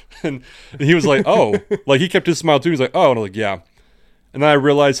 and he was like, oh. Like, he kept his smile, too. He's like, oh. And I'm like, yeah. And then I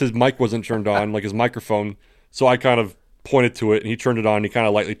realized his mic wasn't turned on, like his microphone. So I kind of pointed to it, and he turned it on. And he kind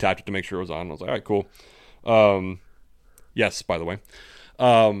of lightly tapped it to make sure it was on. I was like, all right, cool. Yes, by the way.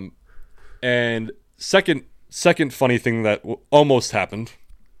 And second funny thing that almost happened.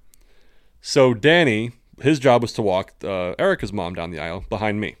 So Danny, his job was to walk Erica's mom down the aisle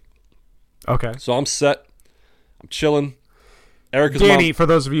behind me. Okay. So I'm set. I'm chilling. Danny, mom, for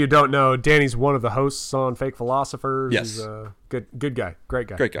those of you who don't know, Danny's one of the hosts on Fake Philosophers. Yes. He's a good guy. Great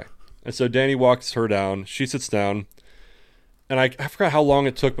guy. Great guy. And so Danny walks her down. She sits down. And I forgot how long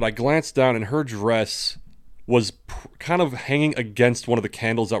it took, but I glanced down, and her dress was kind of hanging against one of the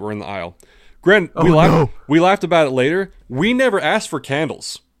candles that were in the aisle. Granted, we laughed about it later. We never asked for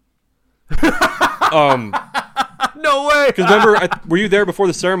candles. No way. Because remember, were you there before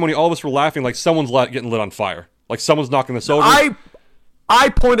the ceremony? All of us were laughing like someone's getting lit on fire. Like someone's knocking this over. I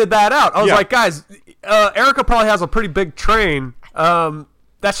pointed that out. I was like, guys, Erica probably has a pretty big train.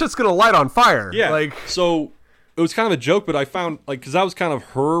 That shit's going to light on fire. Yeah. Like, so it was kind of a joke, but I found, like, because that was kind of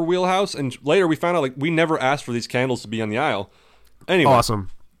her wheelhouse. And later we found out, like, we never asked for these candles to be on the aisle. Anyway. Awesome.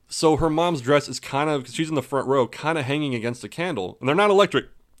 So her mom's dress is kind of, because she's in the front row, kind of hanging against a candle. And they're not electric.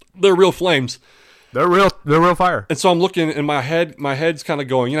 They're real flames. They're real fire. And so I'm looking in my head's kind of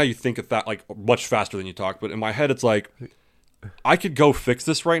going, you think of that like much faster than you talk, but in my head it's like, I could go fix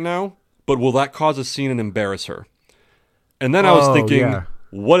this right now, but will that cause a scene and embarrass her? And then I was thinking,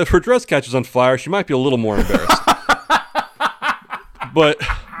 what if her dress catches on fire? She might be a little more embarrassed. but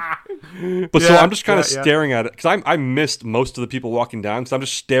so I'm just kind of staring at it, because I missed most of the people walking down, because I'm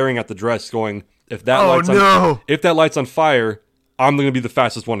just staring at the dress going, if that light's on fire, I'm going to be the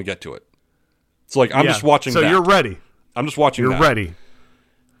fastest one to get to it. So, like, I'm just watching that. So you're ready. I'm just watching that. You're ready.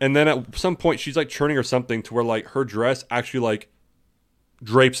 And then at some point, she's, like, churning or something to where, like, her dress actually, like,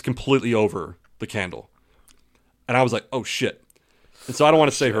 drapes completely over the candle. And I was like, oh, shit. And so I don't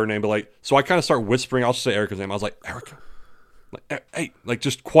want to say her name, but, like, so I kind of start whispering. I'll just say Erica's name. I was like, Erica. Like, hey, like,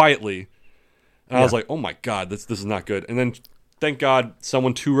 just quietly. And I was like, oh, my God, this is not good. And then, thank God,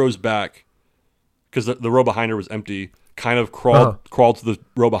 someone 2 rows back, because the row behind her was empty, kind of crawled to the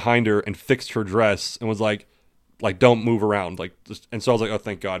row behind her and fixed her dress and was like don't move around, like, just. And so I was like, oh,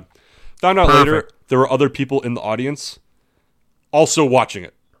 thank God. Found out later there were other people in the audience also watching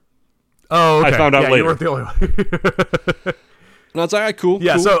it. Oh, okay. I found out later. You weren't the only one. And I was like, all right, cool.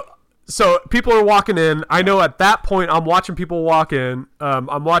 Yeah, cool. So people are walking in. I know at that point I'm watching people walk in.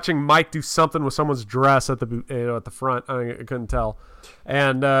 I'm watching Mike do something with someone's dress at the front. I couldn't tell.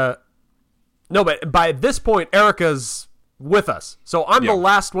 And no, but by this point, Erica's with us. So I'm the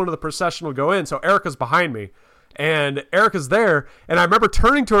last one of the procession will go in. So Erica's behind me. And Erica's there. And I remember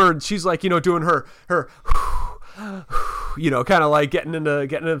turning to her, and she's like, doing her kind of like getting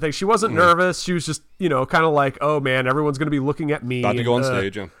into things. She wasn't nervous. She was just, kind of like, oh, man, everyone's going to be looking at me. About to go on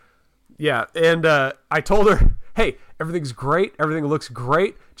stage, Yeah. And I told her, hey, everything's great. Everything looks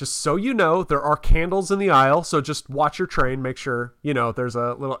great. Just so you know, there are candles in the aisle. So just watch your train. Make sure, there's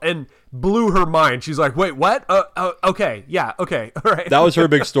a little, and blew her mind. She's like, wait, what? Okay. Yeah. Okay. All right. That was her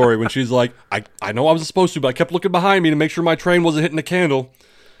big story when she's like, I know I wasn't supposed to, but I kept looking behind me to make sure my train wasn't hitting a candle.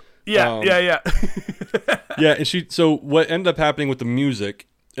 Yeah. Yeah. And so what ended up happening with the music,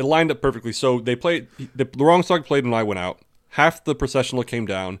 it lined up perfectly. So they played, the wrong song played when I went out. Half the processional came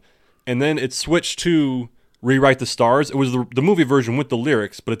down, and then it switched to Rewrite the Stars. It was the movie version with the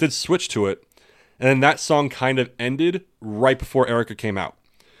lyrics, but it did switch to it. And then that song kind of ended right before Erica came out.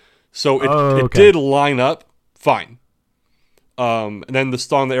 So it did line up fine. And then the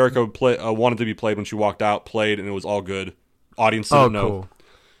song that Erica wanted to be played when she walked out played, and it was all good. Audience didn't know.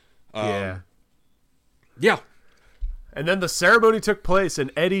 Cool. Yeah. And then the ceremony took place,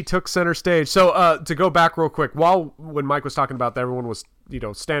 and Eddie took center stage. So to go back real quick, when Mike was talking about that, everyone was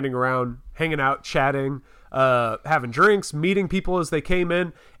standing around, hanging out, chatting, having drinks, meeting people as they came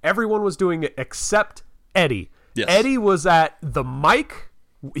in. Everyone was doing it except Eddie. Yes. Eddie was at the mic.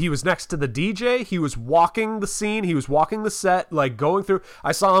 He was next to the DJ. He was walking the scene. He was walking the set, like going through.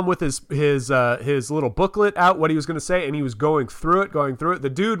 I saw him with his little booklet out, what he was going to say, and he was going through it. The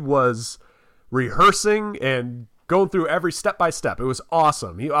dude was rehearsing and going through every step by step. It was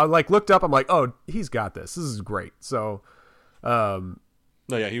awesome. I looked up. I'm like, oh, he's got this. This is great. So, he was.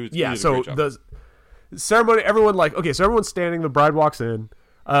 Yeah. He did a So great job. the ceremony, everyone so everyone's standing. The bride walks in.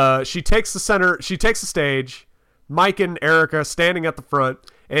 She takes the stage. Mike and Erica standing at the front,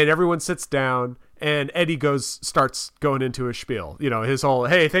 and everyone sits down, and Eddie starts going into his spiel. His whole,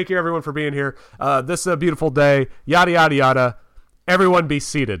 hey, thank you everyone for being here. This is a beautiful day, yada, yada, yada. Everyone be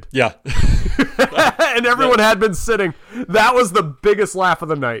seated. Yeah. And everyone had been sitting. That was the biggest laugh of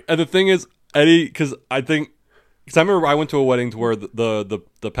the night. And the thing is, Eddie, because I remember I went to a wedding to where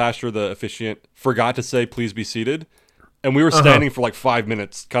the pastor, the officiant, forgot to say, please be seated. And we were standing for like 5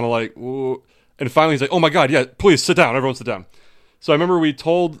 minutes, kind of like, ooh. And finally he's like, oh my God, yeah, please sit down. Everyone sit down. So I remember we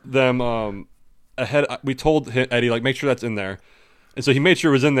told them we told Eddie, like, make sure that's in there. And so he made sure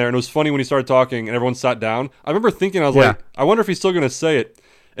it was in there. And it was funny when he started talking and everyone sat down. I remember thinking, I was like, I wonder if he's still going to say it.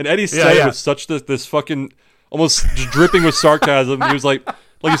 And Eddie said it with such this fucking, almost dripping with sarcasm. He was like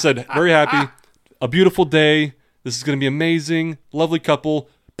you said, very happy. A beautiful day. This is going to be amazing. Lovely couple.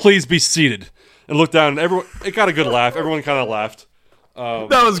 Please be seated. And looked down, and everyone, it got a good laugh. Everyone kind of laughed.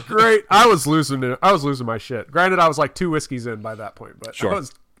 That was great. I was losing it. I was losing my shit. Granted, I was like 2 whiskeys in by that point, but sure.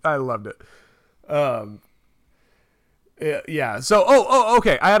 I loved it. Yeah. So,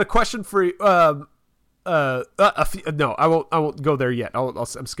 okay. I had a question for you. No, I won't go there yet.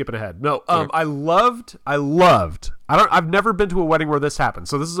 I'm skipping ahead. No. Sure. I loved. I've never been to a wedding where this happened.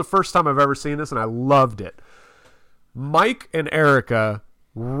 So this is the first time I've ever seen this, and I loved it. Mike and Erica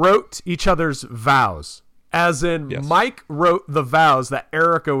wrote each other's vows. As in, yes. Mike wrote the vows that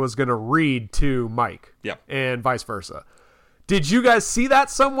Erica was going to read to Mike. Yeah. And vice versa. Did you guys see that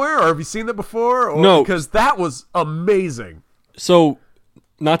somewhere, or have you seen that before? Or, no. Because that was amazing. So,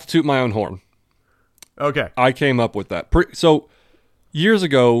 not to toot my own horn. Okay. I came up with that. So, years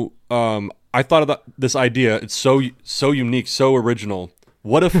ago, I thought of this idea. It's so unique, so original.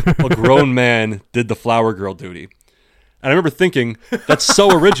 What if a grown man did the flower girl duty? And I remember thinking, that's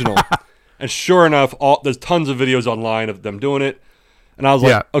so original. And sure enough, there's tons of videos online of them doing it. And I was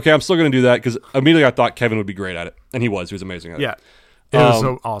like, okay, I'm still going to do that, because immediately I thought Kevin would be great at it. And he was. He was amazing at it. Yeah. It was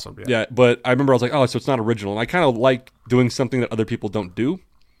so awesome. Yeah, but I remember I was like, oh, so it's not original. And I kind of like doing something that other people don't do.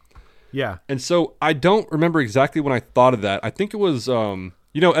 Yeah. And so I don't remember exactly when I thought of that. I think it was,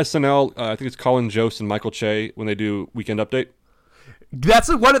 SNL, I think it's Colin Jost and Michael Che when they do Weekend Update. That's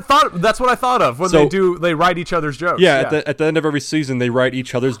what I thought of when they write each other's jokes. Yeah, at the end of every season, they write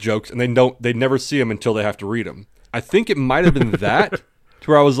each other's jokes, and they never see them until they have to read them. I think it might have been that, to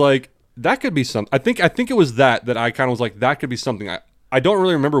where I was like, that could be something. I think it was that I kind of was like, that could be something. I don't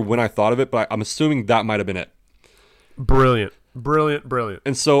really remember when I thought of it, but I'm assuming that might have been it. Brilliant.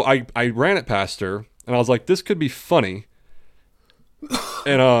 And so I ran it past her, and I was like, this could be funny.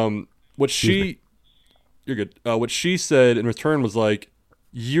 And you're good. What she said in return was like,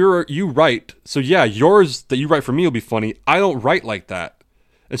 you write. So yeah, yours that you write for me will be funny. I don't write like that.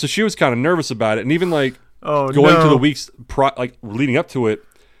 And so she was kind of nervous about it. And even like going to the weeks leading up to it,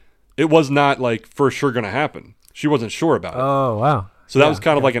 it was not like for sure going to happen. She wasn't sure about it. Oh, wow. So that was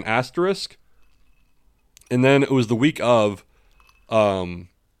kind of like an asterisk. And then it was the week of,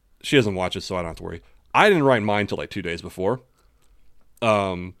 she doesn't watch it, so I don't have to worry. I didn't write mine till like 2 days before.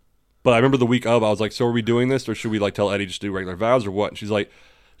 But I remember the week of, I was like, so are we doing this, or should we like tell Eddie just do regular vows or what? And she's like,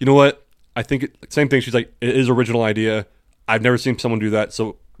 you know what? I think same thing. She's like, it is original idea. I've never seen someone do that.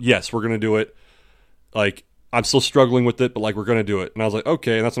 So yes, we're going to do it. Like, I'm still struggling with it, but like we're gonna do it. And I was like,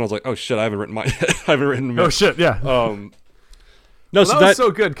 okay. And that's when I was like, oh shit, I haven't written mine yet. I haven't written mine. Oh shit, yeah. No, well, so that was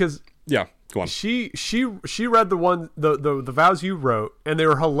so good because yeah, go on. she read the vows you wrote, and they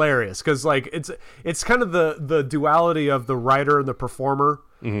were hilarious because like it's kind of the duality of the writer and the performer.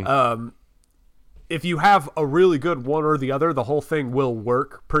 If you have a really good one or the other, the whole thing will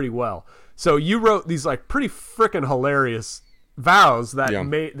work pretty well. So you wrote these like pretty freaking hilarious vows that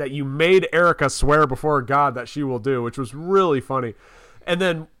you made Erica swear before God that she will do, which was really funny. And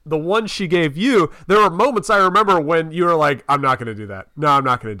then the one she gave you, there were moments I remember when you were like, I'm not going to do that. No, I'm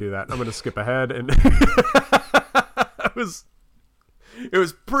not going to do that. I'm going to skip ahead. And it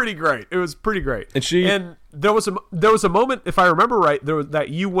was pretty great. It was pretty great. And there was a moment, if I remember right, that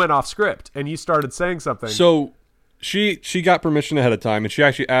you went off script and you started saying something. So she got permission ahead of time, and she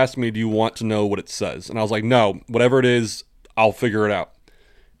actually asked me, do you want to know what it says? And I was like, no, whatever it is, I'll figure it out.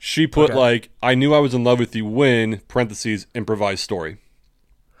 She put like, I knew I was in love with you when, parentheses, improvised story.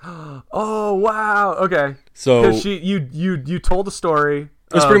 Oh, wow. Okay. So you told a story.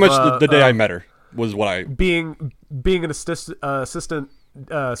 It was pretty much the day I met her was what I... Being an assistant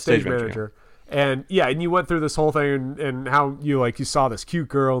stage manager. And yeah, and you went through this whole thing and how you saw this cute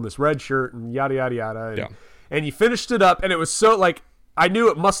girl in this red shirt and yada, yada, yada. And you finished it up, and it was so like, I knew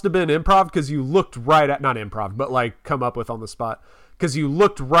it must have been improv because you looked right at, not improv, but like come up with on the spot, because you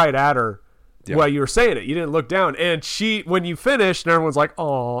looked right at her while you were saying it. You didn't look down. And when you finished, and everyone's like,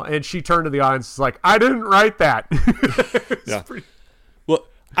 oh, and she turned to the audience like, I didn't write that. Well,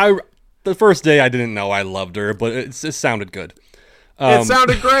 the first day I didn't know I loved her, but it sounded good. It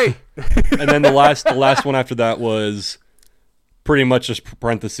sounded great. And then the last one after that was pretty much just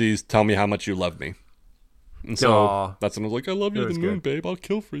parentheses, tell me how much you love me. And so that's when I was like, I love you to the moon, babe. I'll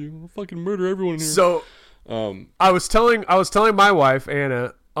kill for you. I'll fucking murder everyone here. So I was telling my wife,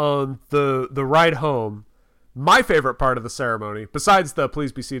 Anna, on the ride home, my favorite part of the ceremony, besides the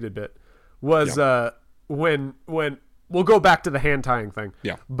please be seated bit, was when we'll go back to the hand tying thing.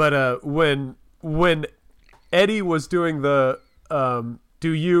 Yeah. But when Eddie was doing the do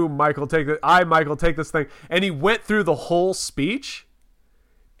you, Michael, take this thing, and he went through the whole speech,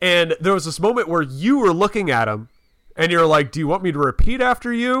 and there was this moment where you were looking at him and you're like, do you want me to repeat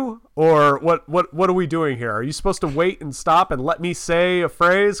after you, or what are we doing here? Are you supposed to wait and stop and let me say a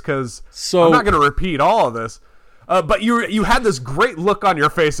phrase, because I'm not going to repeat all of this? But you had this great look on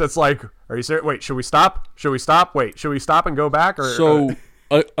your face that's like, are you serious? Wait, should we stop? Wait, should we stop and go back?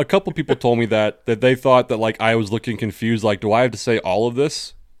 A couple people told me that they thought that like I was looking confused, like, do I have to say all of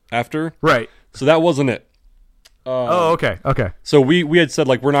this after? Right. So that wasn't it. Okay. So we had said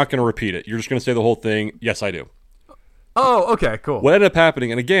like, we're not going to repeat it. You're just going to say the whole thing. Yes, I do. Oh, okay, cool. What ended up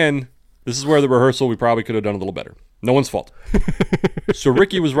happening, and again, this is where the rehearsal we probably could have done a little better. No one's fault. So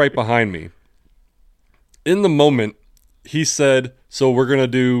Ricky was right behind me. In the moment, he said, so we're going to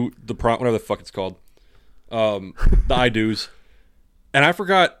do the whatever the fuck it's called, the I do's. And I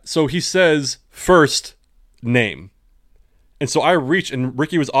forgot, so he says, first, name. And so I reached, and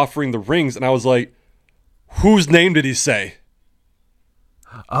Ricky was offering the rings, and I was like, whose name did he say?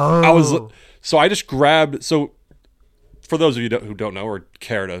 Oh. So I just grabbed, so for those of you who don't know or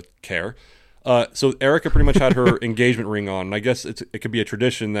care to care, so Erica pretty much had her engagement ring on, and I guess it could be a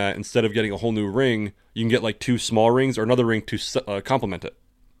tradition that instead of getting a whole new ring, you can get like 2 small rings or another ring to complement it.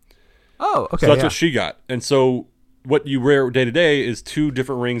 Oh, okay. So that's what she got. And so what you wear day to day is 2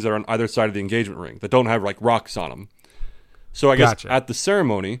 different rings that are on either side of the engagement ring that don't have like rocks on them. So I guess at the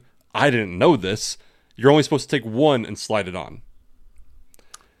ceremony, I didn't know this, you're only supposed to take one and slide it on.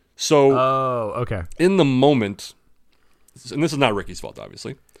 So in the moment, and this is not Ricky's fault,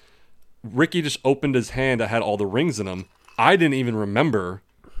 obviously, Ricky just opened his hand that had all the rings in them. I didn't even remember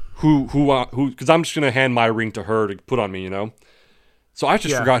who, because I'm just going to hand my ring to her to put on me, you know? So I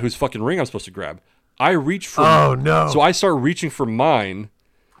just forgot whose fucking ring I'm supposed to grab. I reach for... Oh, no. So I start reaching for mine,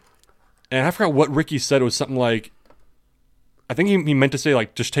 and I forgot what Ricky said. It was something like... I think he meant to say,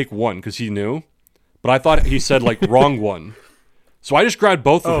 like, just take one, because he knew. But I thought he said, like, wrong one. So I just grabbed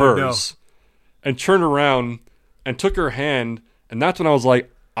both of hers and turned around and took her hand, and that's when I was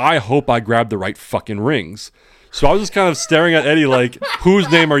like, I hope I grabbed the right fucking rings. So I was just kind of staring at Eddie like, whose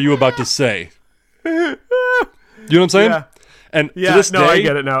name are you about to say? You know what I'm saying? Yeah. And to this day, I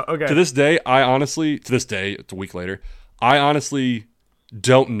get it now. Okay. To this day, it's a week later, I honestly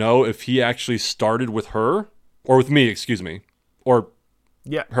don't know if he actually started with her or with me, excuse me, or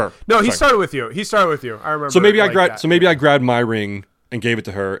her. No, he started with you. I remember. So maybe I grabbed my ring and gave it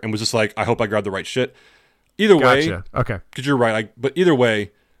to her and was just like, I hope I grabbed the right shit. Either way, okay, because you're right. But either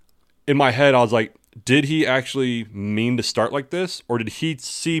way, in my head, I was like, did he actually mean to start like this, or did he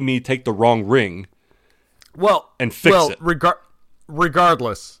see me take the wrong ring? and fix it.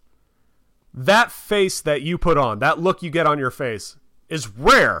 Regardless, that face that you put on, that look you get on your face, is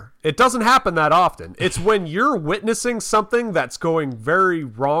rare. It doesn't happen that often. It's when you're witnessing something that's going very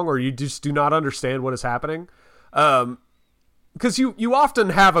wrong, or you just do not understand what is happening. Because you often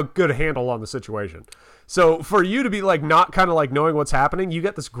have a good handle on the situation. So for you to be like not kind of like knowing what's happening, you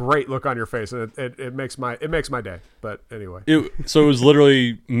get this great look on your face, and it makes my day. But anyway, so it was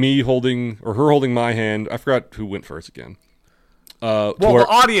literally me holding or her holding my hand. I forgot who went first again. The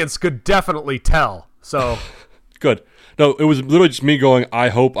audience could definitely tell. So good. No, it was literally just me going, I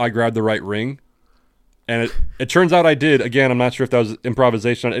hope I grabbed the right ring. And it turns out I did. Again, I'm not sure if that was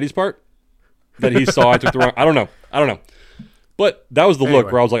improvisation on Eddie's part. That he saw I took the wrong... I don't know. But that was the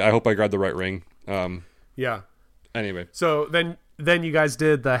look where I was like, I hope I grabbed the right ring. Yeah. Anyway. So then you guys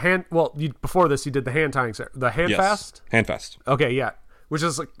did the hand... Well, before this, you did the hand tying... The hand fast? Hand fast. Okay, yeah. Which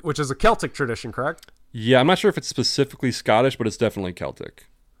is a Celtic tradition, correct? Yeah, I'm not sure if it's specifically Scottish, but it's definitely Celtic.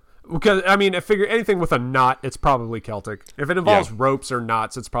 Because, I mean, I figure anything with a knot, it's probably Celtic. If it involves ropes or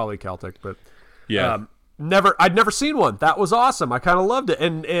knots, it's probably Celtic. But yeah, I'd never seen one. That was awesome. I kind of loved it.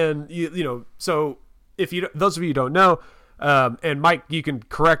 And you know, so if those of you who don't know, and Mike, you can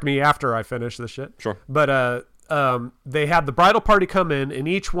correct me after I finish this shit. Sure. But they had the bridal party come in, and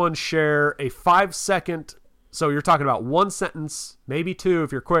each one share a 5-second. So you're talking about one sentence, maybe two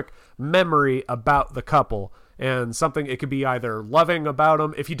if you're quick, memory about the couple. And something, it could be either loving about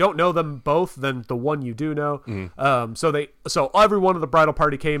them. If you don't know them both, then the one you do know. Mm-hmm. So every one of the bridal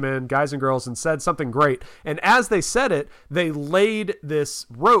party came in, guys and girls, and said something great. And as they said it, they laid this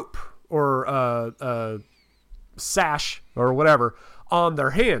rope or sash or whatever on their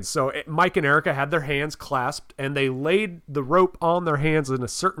hands. So Mike and Erica had their hands clasped, and they laid the rope on their hands in a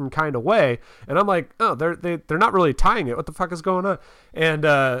certain kind of way. And I'm like, oh, they're not really tying it. What the fuck is going on?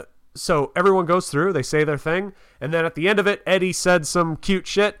 And so everyone goes through, they say their thing, and then at the end of it, Eddie said some cute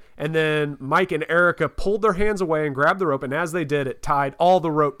shit, and then Mike and Erica pulled their hands away and grabbed the rope, and as they did, it tied all the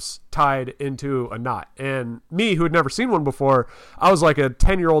ropes tied into a knot. And me, who had never seen one before, I was like a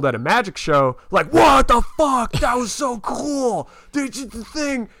 10-year-old at a magic show, like, what the fuck? That was so cool. Dude, the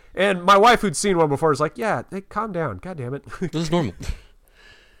thing. And my wife, who'd seen one before, was like, yeah, hey, calm down. God damn it. This is normal.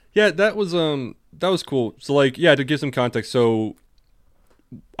 Yeah, that was cool. So, like, yeah, to give some context, so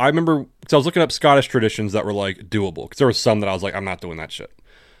I remember, because I was looking up Scottish traditions that were like doable, because there were some that I was like, I'm not doing that shit.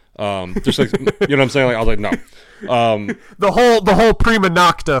 Just like, you know what I'm saying? Like, I was like, no. The whole prima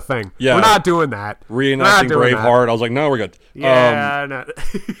nocta thing. Yeah, we're not doing that. Reenacting Braveheart. I was like, no, we're good. Yeah, no.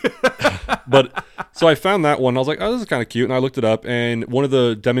 But so I found that one. I was like, oh, this is kind of cute, and I looked it up. And one of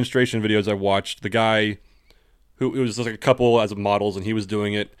the demonstration videos I watched, the guy who, it was just like a couple as models, and he was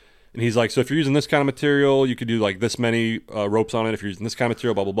doing it. And he's like, so if you're using this kind of material, you could do like this many ropes on it. If you're using this kind of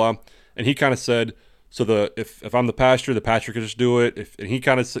material, blah, blah, blah. And he kind of said, so if I'm the pastor could just do it. And he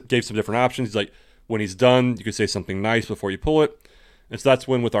kind of gave some different options. He's like, when he's done, you could say something nice before you pull it. And so that's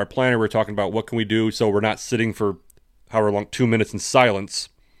when with our planner, we're talking about what can we do so we're not sitting for however long, 2 minutes in silence.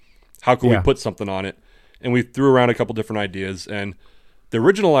 How can we put something on it? And we threw around a couple different ideas. And the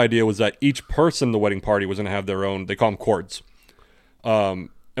original idea was that each person in the wedding party was going to have their own, they call them cords.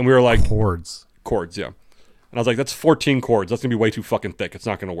 And we were like... Cords, yeah. And I was like, that's 14 cords. That's going to be way too fucking thick. It's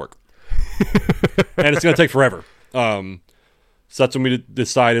not going to work. And it's going to take forever. So that's when we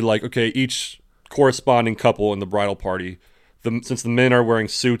decided, like, okay, each corresponding couple in the bridal party, since the men are wearing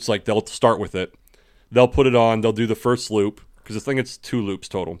suits, like, they'll start with it. They'll put it on. They'll do the first loop, because I think it's 2 loops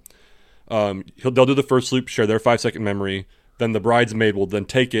total. They'll do the first loop, share their 5-second memory. Then the bridesmaid will then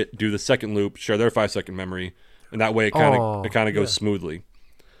take it, do the second loop, share their 5-second memory. And that way it kind of goes smoothly.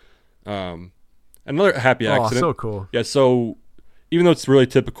 Another happy accident. So cool. Yeah, so even though it's really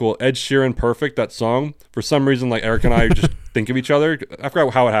typical, Ed Sheeran Perfect, that song, for some reason, like, Eric and I just think of each other. I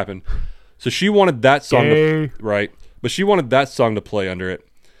forgot how it happened. So she wanted that song right, but she wanted that song to play under it.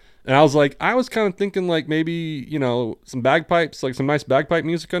 And I was kind of thinking, like, maybe, you know, some bagpipes, like some nice bagpipe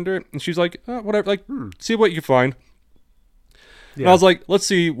music under it. And she's like, oh, whatever, like, see what you can find. Yeah. And I was like, let's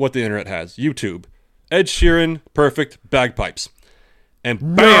see what the internet has. YouTube. Ed Sheeran Perfect Bagpipes.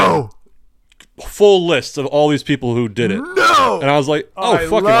 And bam! Full list of all these people who did it. No! And I was like, oh,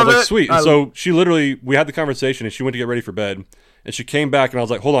 fuck it. I was like, sweet. And so she literally, we had the conversation, and she went to get ready for bed. And she came back, and I was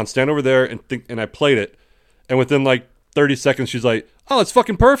like, hold on, stand over there, and I played it. And within, like, 30 seconds, she's like, oh, it's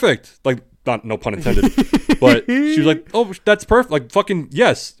fucking perfect. Like, no pun intended. But she was like, oh, that's perfect. Like, fucking,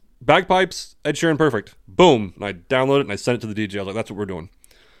 yes. Bagpipes, Ed Sheeran Perfect. Boom. And I downloaded it, and I sent it to the DJ. I was like, that's what we're doing.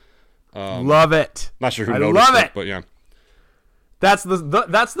 Love it. Not sure who noticed it, but yeah. That's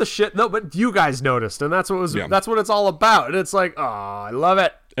the shit. No, but you guys noticed, and that's what it's all about. And it's like, oh, I love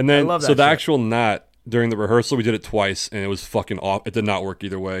it. And then, so the actual knot, during the rehearsal. We did it twice, and it was fucking off. It did not work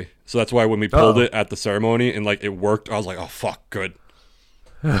either way. So that's why when we pulled it at the ceremony and like it worked, I was like, oh fuck, good.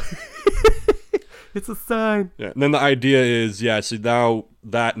 It's a sign. Yeah. And then the idea is, so now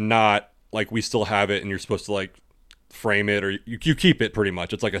that knot, like we still have it, and you're supposed to like frame it, or you keep it pretty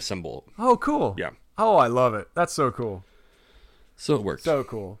much. It's like a symbol. Oh, cool. Yeah. Oh, I love it. That's so cool. So it worked. So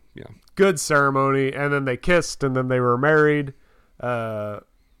cool. Yeah. Good ceremony, and then they kissed, and then they were married.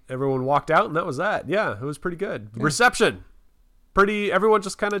 Everyone walked out, and that was that. Yeah, it was pretty good. Yeah. Reception. Everyone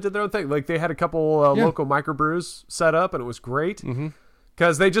just kind of did their own thing. Like they had a couple local microbrews set up, and it was great. Mm-hmm.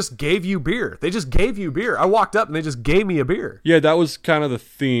 Because they just gave you beer. I walked up and they just gave me a beer. Yeah, that was kind of the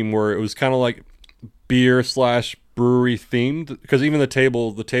theme, where it was kind of like beer / brewery themed. Because even the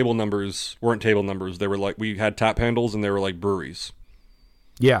table numbers weren't table numbers. They were like, we had tap handles and they were like breweries.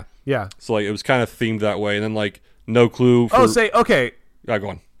 Yeah, yeah. So like it was kind of themed that way. And then like no clue. Okay. Yeah, go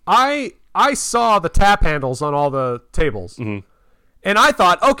on. I saw the tap handles on all the tables. Mm-hmm. And I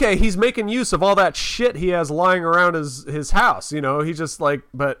thought, okay, he's making use of all that shit he has lying around his house. You know, he just like,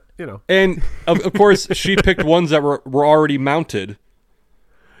 but, you know. And, of course, she picked ones that were already mounted.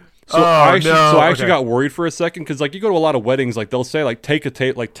 So I actually got worried for a second, because, like, you go to a lot of weddings, like, they'll say, like, take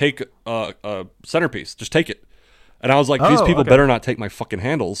a centerpiece. Just take it. And I was like, these people better not take my fucking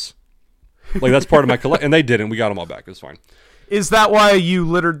handles. Like, that's part of my collection. And they didn't. We got them all back. It was fine. Is that why you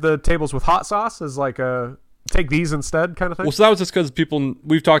littered the tables with hot sauce? As like a... take these instead kind of thing? Well, so that was just because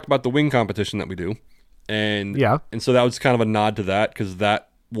we've talked about the wing competition that we do. And so that was kind of a nod to that, because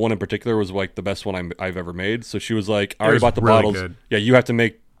that one in particular was like the best one I've ever made. So she was like, I already bought the bottles. Good. Yeah, you have to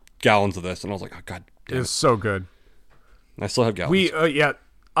make gallons of this. And I was like, oh, God damn it. It's so good. And I still have gallons.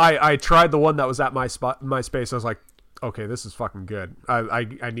 I tried the one that was at my space. I was like, okay, this is fucking good. I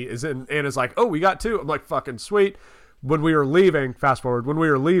need, and it's like, oh, we got 2. I'm like, fucking sweet. When we were leaving,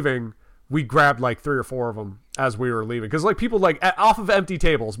 we grabbed like 3 or 4 of them as we were leaving, because like people like off of empty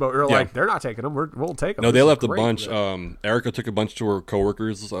tables, but we were like, they're not taking them. We'll take them. No, they left a bunch. Erica took a bunch to her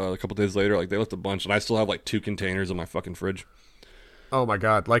coworkers a couple days later. Like they left a bunch, and I still have like 2 containers in my fucking fridge. Oh my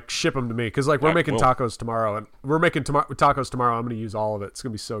God! Like ship them to me, because like we're making tacos tomorrow, and tacos tomorrow. I'm gonna use all of it. It's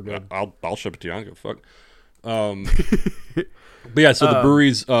gonna be so good. Yeah, I'll ship it to you. I don't give a fuck. But yeah, so the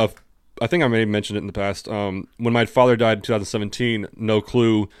breweries. I think I may have mentioned it in the past. When my father died in 2017, no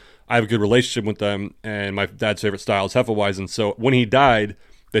clue. I have a good relationship with them, and my dad's favorite style is Hefeweizen. So when he died,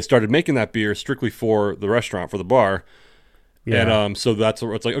 they started making that beer strictly for the restaurant, for the bar. Yeah. And so that's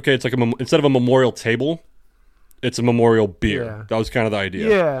it's like, okay, it's like instead of a memorial table, it's a memorial beer. Yeah. That was kind of the idea.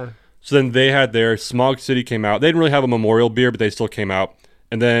 Yeah. So then they had their Smog City came out. They didn't really have a memorial beer, but they still came out.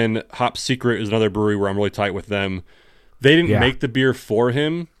 And then Hop Secret is another brewery where I'm really tight with them. They didn't make the beer for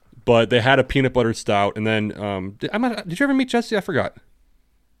him, but they had a peanut butter stout. And then did you ever meet Jesse? I forgot.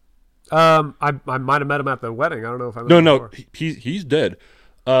 I might have met him at the wedding. I don't know if I met him before. He's dead.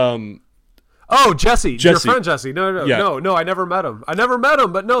 Jesse, your friend Jesse. No, I never met him.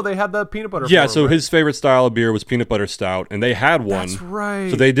 But no, they had the peanut butter. Yeah, so his favorite style of beer was peanut butter stout, and they had one. That's right.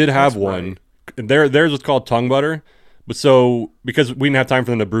 So they did have one. Right. Theirs was called tongue butter, but so because we didn't have time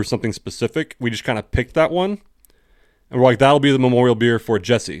for them to brew something specific, we just kind of picked that one, and we're like, that'll be the memorial beer for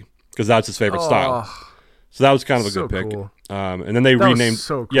Jesse, because that's his favorite style. So that was kind of a good pick. Cool. And then they renamed.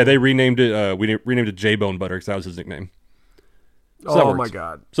 So cool. Yeah, they renamed it. We renamed it J-Bone Butter, because that was his nickname. So my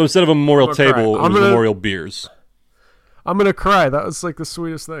God! So instead of a memorial table, it was memorial beers. I'm gonna cry. That was like the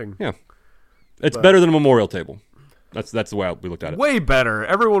sweetest thing. Yeah, it's better than a memorial table. That's the way we looked at it. Way better.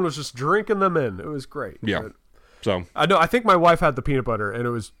 Everyone was just drinking them in. It was great. Yeah. So I know. I think my wife had the peanut butter,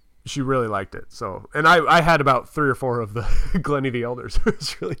 and she really liked it. So, and I had about 3 or 4 of the Glenny the Elders. It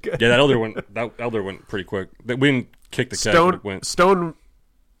was really good. Yeah, that elder went pretty quick. We didn't kick the keg.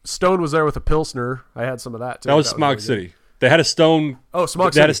 Stone was there with a Pilsner. I had some of that too. That was Smog City. Good. They had a Stone. Oh,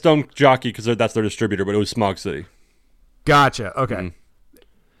 Smog City. They had a Stone jockey because that's their distributor, but it was Smog City. Gotcha. Okay. Mm-hmm.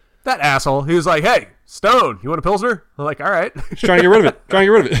 That asshole. He was like, "Hey, Stone, you want a Pilsner?" I'm like, "All right." He's trying to get rid of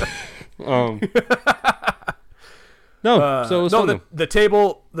it. No, so it was fun. The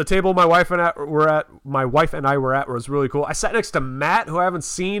table my wife and I were at was really cool. I sat next to Matt, who I haven't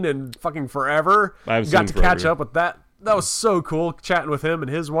seen in fucking forever. Got to catch up with that. That was so cool, chatting with him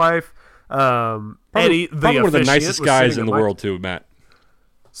and his wife. Eddie, probably one of the nicest guys in the world too, Matt.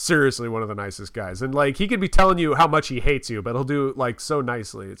 Seriously, one of the nicest guys, and like he could be telling you how much he hates you, but he'll do it like so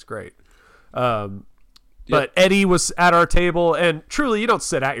nicely. It's great. But Eddie was at our table, and truly, you don't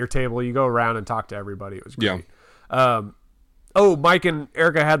sit at your table; you go around and talk to everybody. It was great. Yeah. Mike and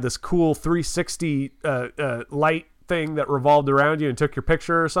Erica had this cool 360 light thing that revolved around you and took your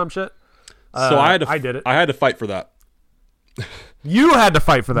picture or some shit. So I did it. I had to fight for that. You had to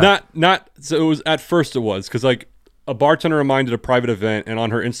fight for that. Not. So it was at first. It was because like a bartender of mine did a private event, and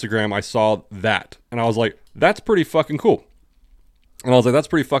on her Instagram, I saw that, and I was like, "That's pretty fucking cool." And I was like, "That's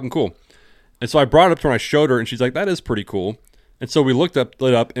pretty fucking cool." And so I brought it up to her, and I showed her, and she's like, "That is pretty cool." And so we looked it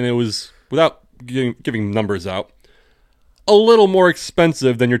up, and it was, without giving numbers out, a little more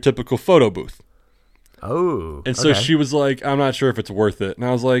expensive than your typical photo booth. Oh. And so she was like, "I'm not sure if it's worth it." And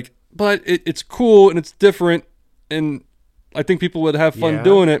I was like, "But it's cool and it's different, and I think people would have fun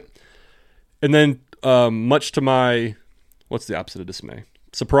doing it." And then, much to my, what's the opposite of dismay?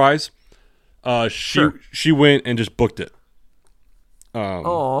 Surprise. She went and just booked it.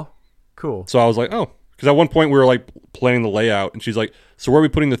 Oh, cool. So I was like, oh, because at one point we were like planning the layout, and she's like, "So where are we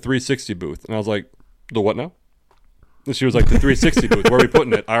putting the 360 booth?" And I was like, "The what now?" And she was like, "The 360 booth. Where are we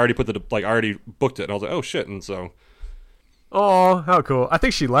putting it?" I already I already booked it. And I was like, "Oh shit!" And so, oh, how cool! I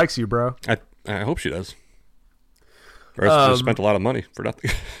think she likes you, bro. I hope she does. Or else she just spent a lot of money for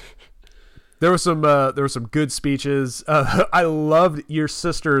nothing. There were some good speeches. I loved your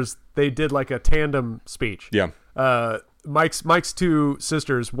sisters. They did like a tandem speech. Yeah. Mike's two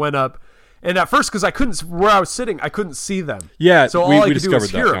sisters went up, and at first, because I couldn't, where I was sitting, I couldn't see them. Yeah, so all we I could do discovered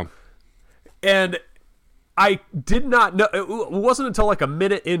was hear that. them. And I did not know. It wasn't until like a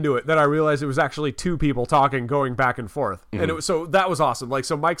minute into it that I realized it was actually two people talking, going back and forth. Mm-hmm. And it was, so that was awesome. Like,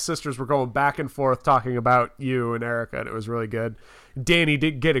 so Mike's sisters were going back and forth talking about you and Erica, and it was really good. Danny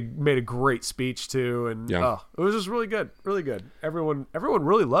made a great speech too, and it was just really good, really good. Everyone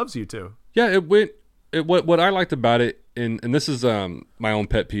really loves you too. Yeah, what I liked about it, and this is my own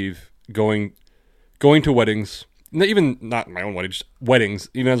pet peeve, going to weddings, even not my own wedding, just weddings,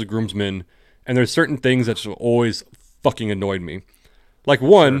 even as a groomsman, and there's certain things that just always fucking annoyed me. Like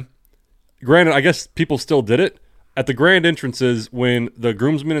one, granted, I guess people still did it at the grand entrances when the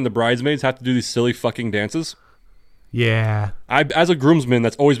groomsmen and the bridesmaids have to do these silly fucking dances. Yeah. As a groomsman,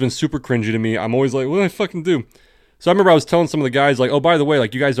 that's always been super cringy to me. I'm always like, what do I fucking do? So I remember I was telling some of the guys, like, oh, by the way,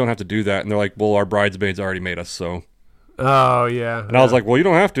 like, you guys don't have to do that. And they're like, well, our bridesmaids already made us, so. Oh, yeah. And I was like, well, you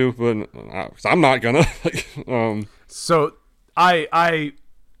don't have to, but I'm not gonna. So I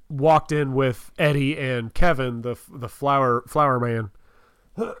walked in with Eddie and Kevin, the flower man.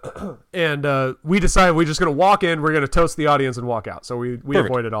 And we decided we're just going to walk in, we're going to toast the audience and walk out. So we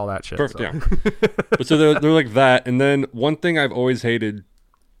avoided all that shit. Perfect, so. yeah. But so they're like that. And then one thing I've always hated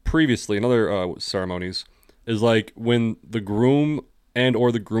previously in other ceremonies is like when the groom and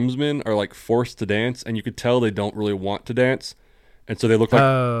or the groomsmen are like forced to dance, and you could tell they don't really want to dance. And so they look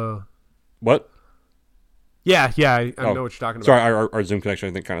like... What? Yeah, I know what you're talking about. Sorry, our Zoom connection,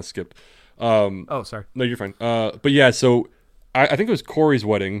 I think, kind of skipped. Sorry. No, you're fine. But yeah, so... I think it was Corey's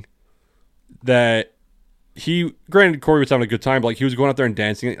wedding that granted Corey was having a good time, but like he was going out there and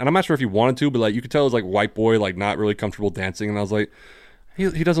dancing, and I'm not sure if he wanted to, but like you could tell it was like white boy, like not really comfortable dancing, and I was like,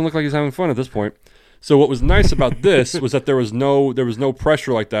 he doesn't look like he's having fun at this point. So what was nice about this was that there was no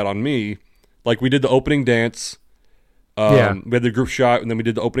pressure like that on me. Like we did the opening dance, we had the group shot, and then we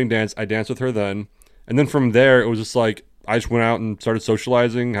did the opening dance. I danced with her then, and then from there it was just like I just went out and started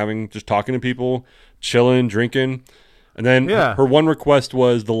socializing, just talking to people, chilling, drinking. And then her one request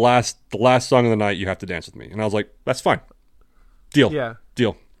was the last song of the night, you have to dance with me. And I was like, that's fine. Deal. Yeah.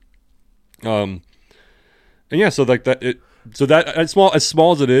 Deal. And yeah, so like that as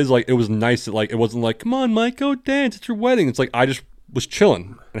small as it is, like it was nice that like it wasn't like, come on, Mike, go dance, it's your wedding. It's like I just was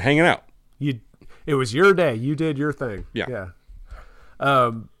chilling and hanging out. It was your day. You did your thing. Yeah.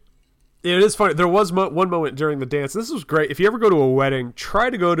 It is funny. There was one moment during the dance. This was great. If you ever go to a wedding, try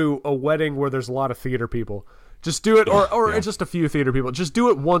to go to a wedding where there's a lot of theater people. Just do it, or just a few theater people. Just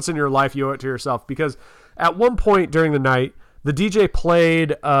do it once in your life. You owe it to yourself. Because at one point during the night, the DJ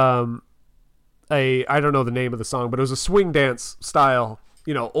played I don't know the name of the song, but it was a swing dance style,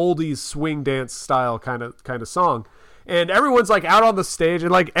 oldies swing dance style kind of song. And everyone's like out on the stage,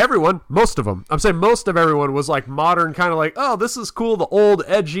 and like most of them, I'm saying most of everyone was like modern, kind of like, oh, this is cool, the old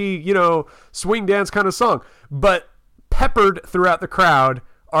edgy, swing dance kind of song. But peppered throughout the crowd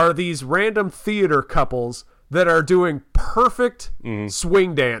are these random theater couples that are doing perfect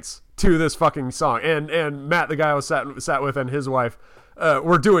swing dance to this fucking song. And Matt, the guy I was sat with, and his wife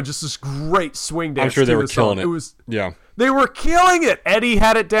were doing just this great swing dance. I'm sure they were killing it. They were killing it. Eddie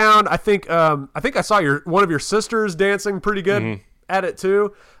had it down. I think I saw one of your sisters dancing pretty good at it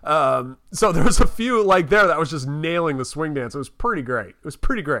too. So there was a few like there that was just nailing the swing dance. It was pretty great.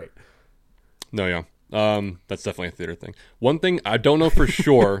 No, yeah. That's definitely a theater thing. One thing I don't know for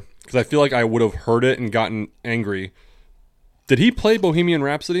sure, because I feel like I would have heard it and gotten angry. Did he play Bohemian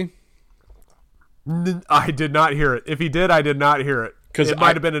Rhapsody? I did not hear it. If he did, I did not hear it. because it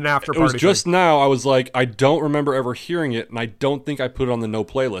might have been an after party. It was just now. I was like, I don't remember ever hearing it, and I don't think I put it on the no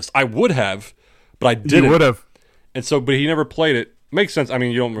playlist. I would have, but I didn't. You would have. And so, but he never played it. Makes sense. I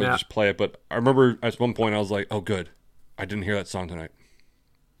mean, you don't really just play it, but I remember at one point I was like, oh, good. I didn't hear that song tonight.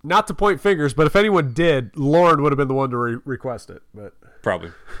 Not to point fingers, but if anyone did, Lauren would have been the one to request it. But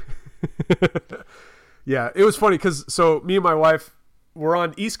probably. Yeah, it was funny because me and my wife were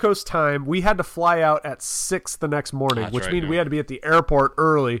on East Coast time. We had to fly out at 6 the next morning, which means we had to be at the airport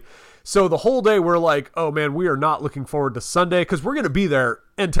early. So the whole day we're like, oh man, we are not looking forward to Sunday because we're going to be there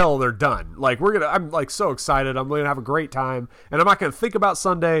until they're done. Like I'm like so excited. I'm going to have a great time and I'm not going to think about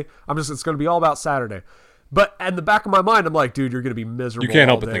Sunday. It's going to be all about Saturday. But in the back of my mind, I'm like, dude, you're going to be miserable. You can't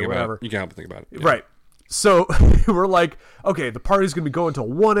help but think about it. You can't help but think about it. Yeah. Right. So we're like, okay, the party's going to be going till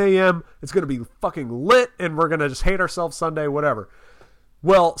 1 a.m. It's going to be fucking lit and we're going to just hate ourselves Sunday, whatever.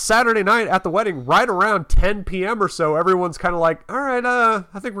 Well, Saturday night at the wedding, right around 10 p.m. or so, everyone's kind of like, all right,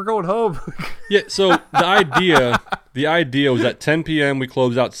 I think we're going home. Yeah, so the idea was at 10 p.m. we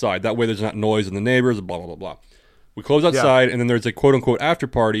close outside. That way there's not noise in the neighbors, blah, blah, blah, blah. We close outside, and then there's a quote-unquote after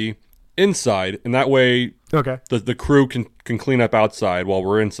party inside, and that way the crew can clean up outside while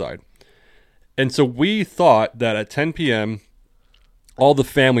we're inside. And so we thought that at 10 p.m., all the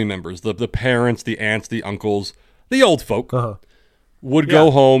family members, the parents, the aunts, the uncles, the old folk, would go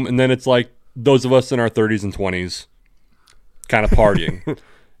home, and then it's like those of us in our 30s and 20s kind of partying.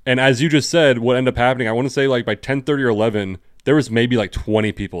 And as you just said, what ended up happening, I want to say like by 10:30 or 11, there was maybe like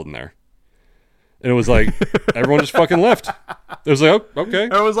 20 people in there. And it was like, everyone just fucking left. It was like, oh, okay.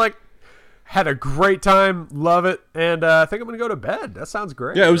 I was like, had a great time, love it, and I think I'm going to go to bed. That sounds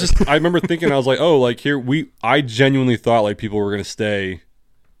great. Yeah, it was just, I remember thinking, I was like, oh, like I genuinely thought like people were going to stay,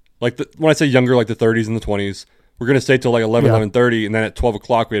 like when I say younger, like the 30s and the 20s, we're going to stay till like 11:30, and then at 12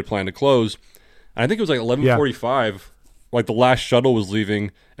 o'clock we had planned to close. And I think it was like 11:45, like the last shuttle was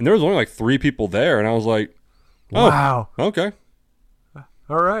leaving, and there was only like 3 people there, and I was like, oh, wow, okay.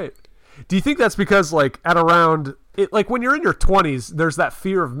 All right. Do you think that's because like at around it, like when you're in your 20s, there's that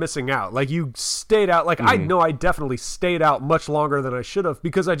fear of missing out. Like you stayed out. Like I know I definitely stayed out much longer than I should have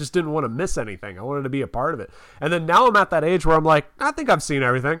because I just didn't want to miss anything. I wanted to be a part of it. And then now I'm at that age where I'm like, I think I've seen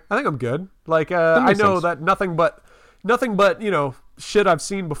everything. I think I'm good. Like I know that nothing but shit I've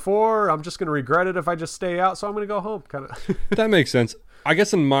seen before. I'm just gonna regret it if I just stay out. So I'm gonna go home. Kind of. That makes sense. I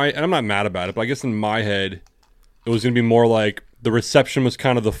guess and I'm not mad about it, but I guess in my head, it was gonna be more like, the reception was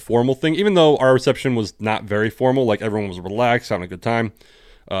kind of the formal thing, even though our reception was not very formal. Like everyone was relaxed, having a good time,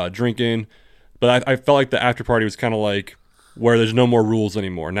 drinking. But I felt like the after party was kind of like where there's no more rules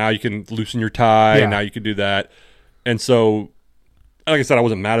anymore. Now you can loosen your tie, and now you can do that. And so, like I said, I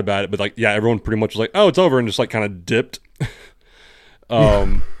wasn't mad about it, but like, yeah, everyone pretty much was like, oh, it's over, and just like kind of dipped.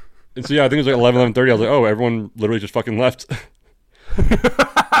 And so, yeah, I think it was like 11:30. I was like, oh, everyone literally just fucking left.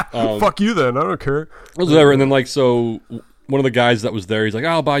 Fuck you then. I don't care. Whatever. And then like, so one of the guys that was there, he's like,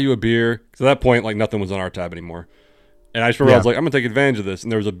 I'll buy you a beer. Because at that point, like nothing was on our tab anymore. And I just remember I was like, I'm going to take advantage of this.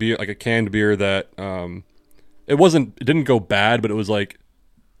 And there was a beer, like a canned beer that, it didn't go bad, but it was like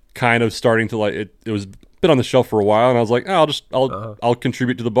kind of starting to like, it was been on the shelf for a while. And I was like, I'll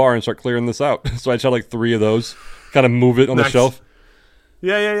contribute to the bar and start clearing this out. So I just had like 3 of those, kind of move it on the shelf.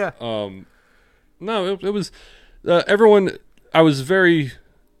 Yeah. No, it was, everyone, I was very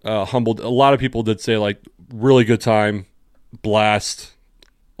humbled. A lot of people did say like, really good time. Blast,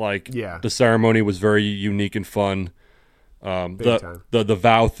 like the ceremony was very unique and fun. The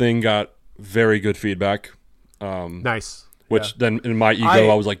vow thing got very good feedback. Nice. Which then in my ego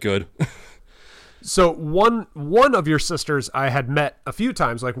I was like, good. So one of your sisters I had met a few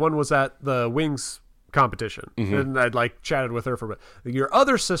times. Like one was at the Wings competition, and I'd like chatted with her for a bit. Your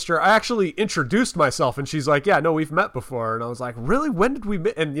other sister, I actually introduced myself, and she's like, "Yeah, no, we've met before." And I was like, "Really? When did we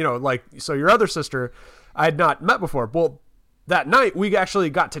meet?" And so your other sister, I had not met before. Well, that night we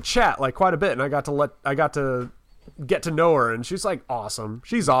actually got to chat like quite a bit, and I got to get to know her, and she's like awesome.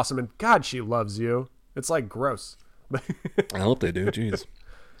 She's awesome, and God, she loves you. It's like gross. I hope they do. Jeez.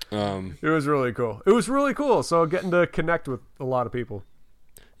 It was really cool. It was really cool. So getting to connect with a lot of people.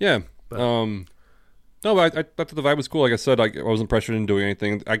 Yeah. No, but I thought the vibe was cool. Like I said, I wasn't pressured into doing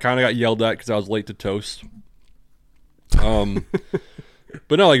anything. I kind of got yelled at because I was late to toast.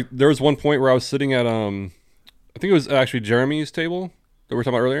 But no, like there was one point where I was sitting at I think it was actually Jeremy's table that we were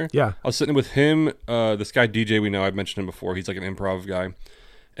talking about earlier. Yeah. I was sitting with him, this guy DJ we know, I've mentioned him before. He's like an improv guy.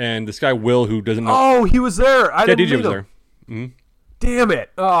 And this guy Will, who doesn't know. Oh, he was there. I didn't DJ meet was him. there. Mm-hmm. Damn it.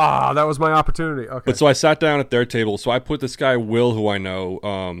 Oh, that was my opportunity. Okay. But so I sat down at their table. So I put this guy Will, who I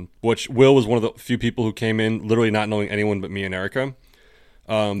know, which Will was one of the few people who came in literally not knowing anyone but me and Erica.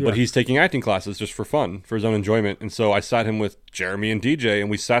 But he's taking acting classes just for fun, for his own enjoyment. And so I sat him with Jeremy and DJ, and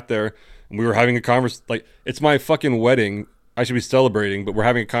we sat there and we were having a conversation. Like, it's my fucking wedding. I should be celebrating, but we're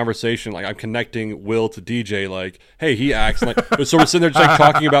having a conversation. Like, I'm connecting Will to DJ. Like, hey, he acts. Like, so we're sitting there just like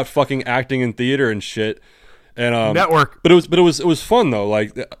talking about fucking acting in theater and shit. And network. But it was fun though.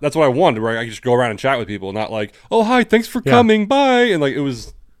 Like, that's what I wanted, where I could just go around and chat with people, not like, oh hi, thanks for coming, bye. And like, it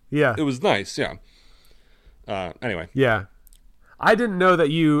was nice. Yeah. Anyway. Yeah. I didn't know that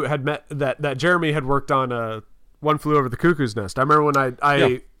you had met that Jeremy had worked on One Flew Over the Cuckoo's Nest. I remember when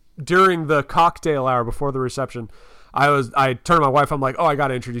I during the cocktail hour before the reception, I turned to my wife. I'm like, oh, I got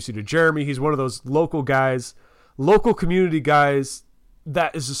to introduce you to Jeremy. He's one of those local community guys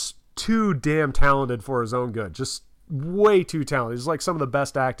that is just too damn talented for his own good. Just way too talented. He's like some of the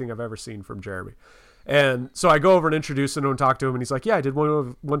best acting I've ever seen from Jeremy. And so I go over and introduce him and talk to him, and he's like, yeah, I did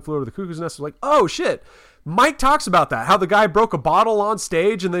One Flew Over the Cuckoo's Nest. I'm like, oh shit. Mike talks about that, how the guy broke a bottle on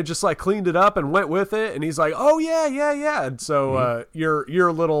stage and they just like cleaned it up and went with it. And he's like, oh yeah. And so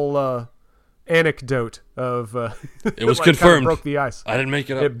your little anecdote of it was like confirmed. Broke the ice. I didn't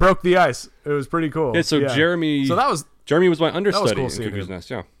make it up. It broke the ice. It was pretty cool. Yeah. So Jeremy was my understudy cool in Cuckoo's Nest.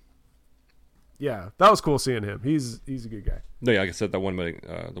 Yeah. Yeah, that was cool seeing him. He's a good guy. No, yeah, like I said, that one wedding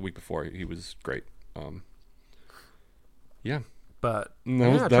the week before, he was great. Yeah. But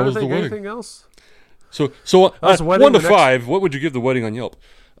that was the wedding. Anything else? So 1 to 5, what would you give the wedding on Yelp?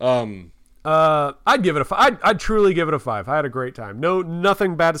 I'd give it a 5. I'd truly give it a 5. I had a great time.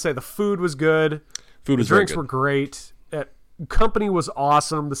 Nothing bad to say. The food was good. The drinks were great. Company was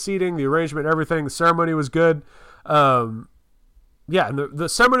awesome. The seating, the arrangement, everything. The ceremony was good. And the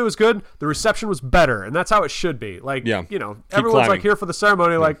ceremony was good. The reception was better, and that's how it should be. Like, everyone's climbing. Like here for the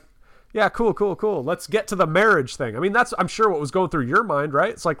ceremony, like, yeah, cool. Let's get to the marriage thing. I mean, I'm sure what was going through your mind,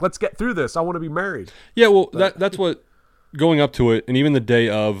 right? It's like, let's get through this. I want to be married. Yeah, well, that's what, going up to it, and even the day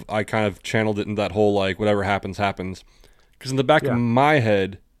of, I kind of channeled it in that whole, like, whatever happens, happens. Because in the back of my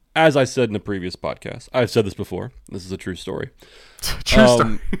head, as I said in the previous podcast, I've said this before. This is a true story. True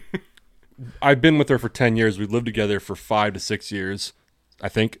story. I've been with her for 10 years. We've lived together for 5 to 6 years, I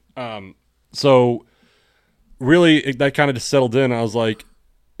think. So really, that kind of just settled in. I was like,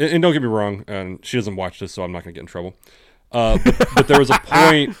 and don't get me wrong, and she doesn't watch this, so I'm not going to get in trouble. But there was a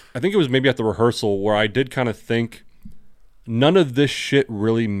point, I think it was maybe at the rehearsal, where I did kind of think, none of this shit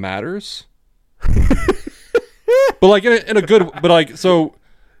really matters. But like in a good, but I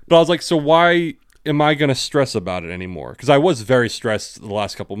was like, so why am I going to stress about it anymore? Because I was very stressed the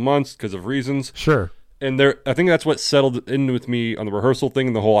last couple months because of reasons. Sure. And I think that's what settled in with me on the rehearsal thing,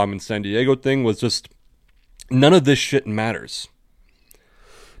 and the whole I'm in San Diego thing was just, none of this shit matters.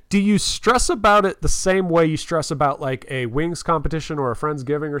 Do you stress about it the same way you stress about like a wings competition or a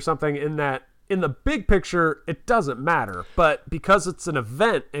Friendsgiving or something, in that in the big picture, it doesn't matter, but because it's an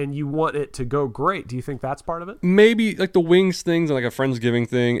event and you want it to go great, do you think that's part of it? Maybe like the wings things and like a Friendsgiving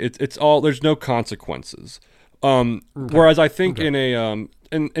thing, it's all, there's no consequences. Whereas I think in a,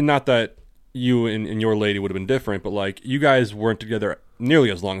 and not that you and your lady would have been different, but like you guys weren't together nearly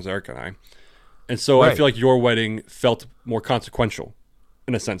as long as Eric and I. And so I feel like your wedding felt more consequential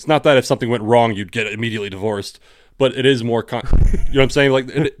in a sense. Not that if something went wrong, you'd get immediately divorced, but it is more, you know what I'm saying? Like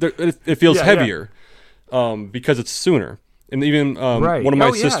it feels heavier because it's sooner. And even one of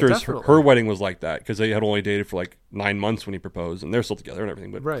my sisters, her wedding was like that because they had only dated for like 9 months when he proposed, and they're still together and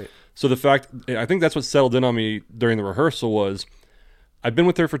everything. But so the fact, I think that's what settled in on me during the rehearsal was, I've been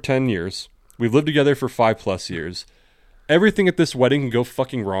with her for 10 years. We've lived together for 5+ years. Everything at this wedding can go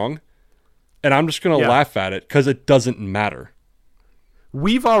fucking wrong, and I'm just going to laugh at it because it doesn't matter.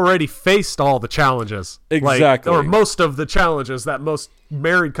 We've already faced all the challenges. Exactly. Or most of the challenges that most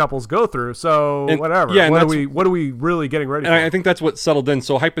married couples go through. So whatever. Yeah, what are we really getting ready for? And I think that's what settled in.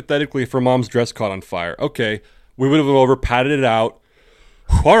 So hypothetically, if her mom's dress caught on fire, okay, we would have been over, patted it out.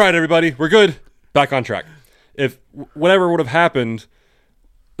 All right, everybody, we're good. Back on track. If whatever would have happened,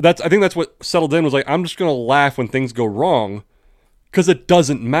 I think that's what settled in was like, I'm just going to laugh when things go wrong because it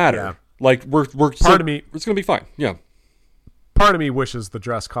doesn't matter. Yeah. Like we're part of me, it's going to be fine. Yeah. Part of me wishes the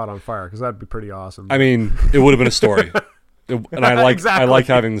dress caught on fire because that'd be pretty awesome. I mean, it would have been a story, and I like I like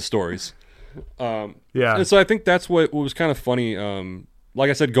having the stories. And so I think that's what was kind of funny. Like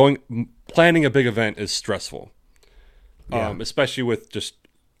I said, planning a big event is stressful, especially with just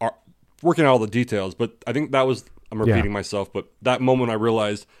working out all the details. But I think that was, I'm repeating myself, but that moment I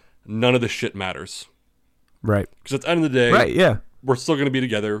realized none of this shit matters. Right. Because at the end of the day, we're still going to be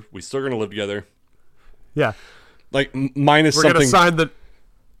together. We're still going to live together. Yeah. Like minus we're something.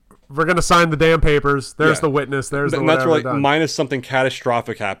 We're gonna sign the damn papers. There's the witness. There's the and that's like minus something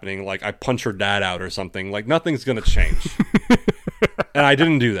catastrophic happening. Like I punch her dad out or something. Like nothing's gonna change. And I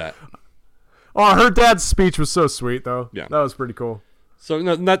didn't do that. Oh, her dad's speech was so sweet, though. Yeah. That was pretty cool. So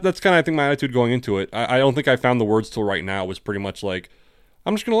no, that's kind of, I think, my attitude going into it. I don't think I found the words till right now. It was pretty much like,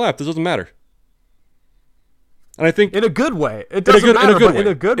 I'm just going to laugh. This doesn't matter. And I think in a good way. It doesn't matter, but in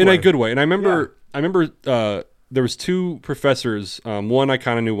a good way. In a good way. And I remember there was two professors. One I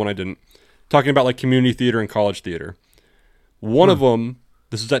kind of knew, one I didn't. Talking about like community theater and college theater. One of them,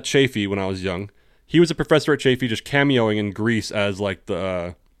 this was at Chafee when I was young. He was a professor at Chafee, just cameoing in Greece as like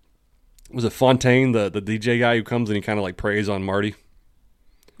the was it Fontaine, the DJ guy who comes and he kind of like preys on Marty.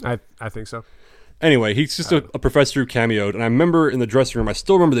 I think so. Anyway, he's just a professor who cameoed, and I remember in the dressing room, I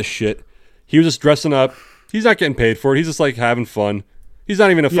still remember this shit. He was just dressing up. He's not getting paid for it. He's just like having fun. He's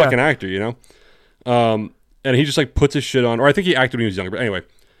not even a fucking actor, you know? And he just like puts his shit on, or I think he acted when he was younger, but anyway.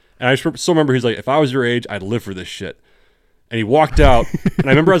 And I just still remember he's like, if I was your age, I'd live for this shit. And he walked out, and I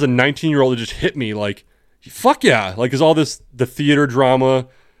remember as a 19-year-old, it just hit me like, fuck yeah. Like, is all this, the theater drama.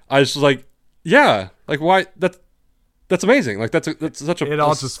 I just was like, yeah. Like, why? That's amazing. Like, that's such a, it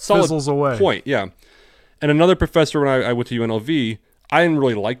all just solid fizzles away. Point, yeah. And another professor, when I went to UNLV, I didn't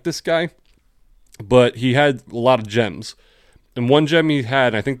really like this guy, but he had a lot of gems. And one gem he had,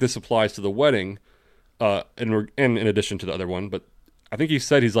 and I think this applies to the wedding, and in addition to the other one, but I think he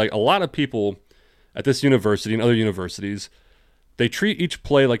said, he's like, a lot of people at this university and other universities, they treat each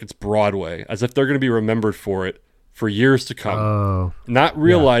play like it's Broadway, as if they're going to be remembered for it for years to come. Not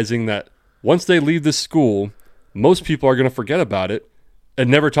realizing that once they leave this school, most people are going to forget about it and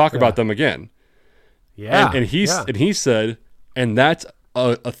never talk about them again. Yeah. And he said, and that's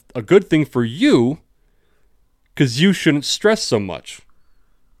a good thing for you, because you shouldn't stress so much.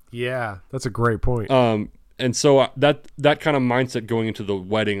 Yeah, that's a great point. And so that kind of mindset going into the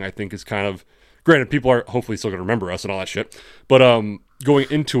wedding, I think, is kind of, granted, people are hopefully still going to remember us and all that shit, but going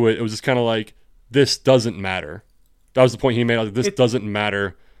into it, it was just kind of like, this doesn't matter. That was the point he made. I was like, this doesn't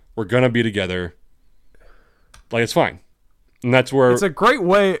matter. We're going to be together. Like, it's fine. And that's where it's a great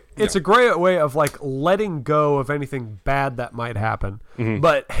way. It's a great way of like letting go of anything bad that might happen,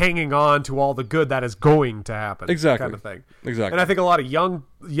 but hanging on to all the good that is going to happen. Exactly. Kind of thing. Exactly. And I think a lot of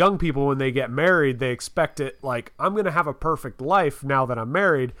young people, when they get married, they expect it like, I'm going to have a perfect life now that I'm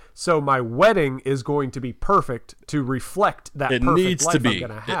married, so my wedding is going to be perfect to reflect that perfect life I'm going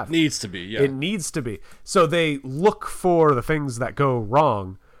to have. It needs to be. Yeah. It needs to be. So they look for the things that go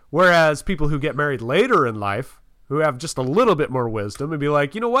wrong, whereas people who get married later in life, who have just a little bit more wisdom, and be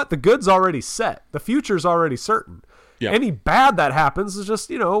like, you know what? The good's already set. The future's already certain. Yeah. Any bad that happens is just,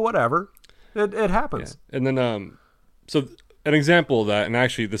 whatever. It happens. Yeah. And then, so an example of that, and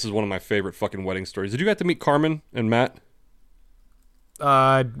actually this is one of my favorite fucking wedding stories. Did you get to meet Carmen and Matt?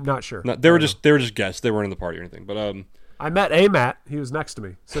 Not sure. No, they were just guests. They weren't in the party or anything. But I met a Matt. He was next to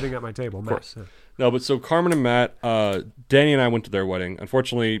me, sitting at my table. Of Matt. course. Yeah. No, but so Carmen and Matt, Danny and I went to their wedding.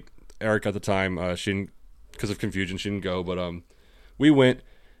 Unfortunately, Eric at the time, she didn't, because of confusion, she didn't go, but we went,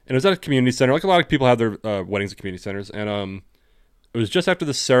 and it was at a community center. Like a lot of people have their weddings at community centers, and it was just after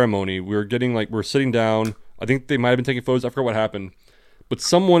the ceremony. We were sitting down. I think they might have been taking photos. I forgot what happened, but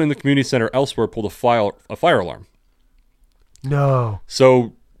someone in the community center elsewhere pulled a fire alarm. No.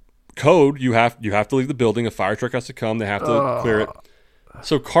 So, code, you have to leave the building. A fire truck has to come. They have to clear it.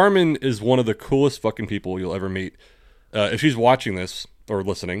 So Carmen is one of the coolest fucking people you'll ever meet. If she's watching this or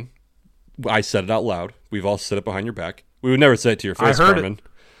listening, I said it out loud. We've all said it behind your back. We would never say it to your face, Carmen.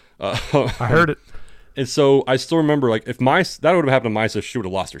 I heard it. And so I still remember, like, if that would have happened to my sister, she would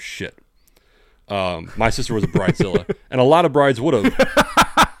have lost her shit. My sister was a bridezilla, and a lot of brides would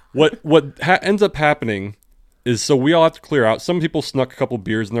have. What ends up happening is, so we all have to clear out. Some people snuck a couple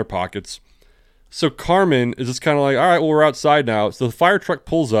beers in their pockets. So Carmen is just kind of like, all right, well, we're outside now. So the fire truck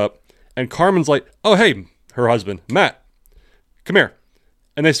pulls up, and Carmen's like, oh, hey, her husband, Matt, come here.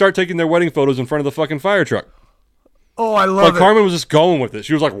 And they start taking their wedding photos in front of the fucking fire truck. Oh, I love it. Carmen was just going with it.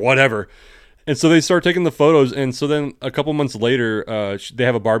 She was like, whatever. And so they start taking the photos. And so then a couple months later, they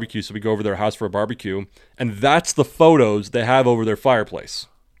have a barbecue. So we go over to their house for a barbecue. And that's the photos they have over their fireplace.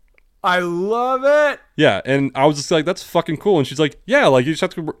 I love it. Yeah. And I was just like, that's fucking cool. And she's like, yeah, like you just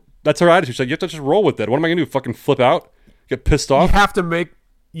have to, that's her attitude. She's like, you have to just roll with it. What am I going to do? Fucking flip out? Get pissed off?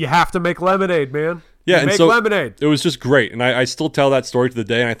 You have to make lemonade, man. Yeah, and so lemonade. It was just great, and I still tell that story to the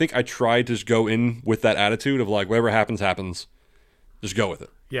day, and I think I tried to just go in with that attitude of like, whatever happens, happens. Just go with it.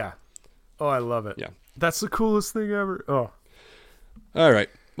 Yeah. Oh, I love it. Yeah. That's the coolest thing ever. Oh. All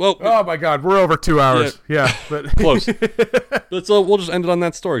right. Well. Oh my God, we're over 2 hours. Yeah, but close. But so we'll just end it on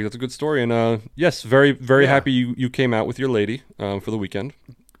that story. That's a good story, and yes, very, very happy you came out with your lady for the weekend.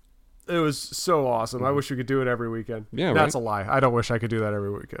 It was so awesome. I wish we could do it every weekend. Yeah, That's a lie. I don't wish I could do that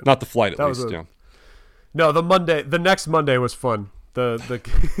every weekend. Not the flight, at least. Yeah. No, the next Monday was fun. I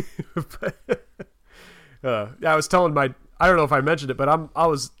was telling I don't know if I mentioned it, but I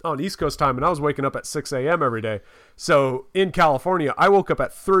was on East Coast time and I was waking up at 6 a.m. every day. So in California, I woke up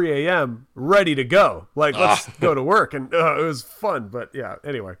at 3 a.m. ready to go. Like, let's go to work. And it was fun. But yeah,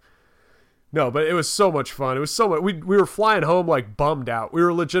 anyway. No, but it was so much fun. It was so much. We were flying home like bummed out. We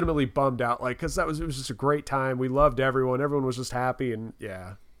were legitimately bummed out, like, because it was just a great time. We loved everyone. Everyone was just happy, and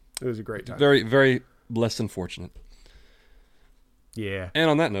yeah, it was a great time. Very, very blessed and fortunate. Yeah. And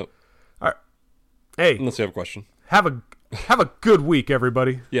on that note, all right. Hey, unless you have a question, have a good week,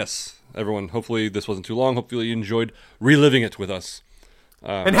 everybody. Yes, everyone. Hopefully this wasn't too long. Hopefully you enjoyed reliving it with us.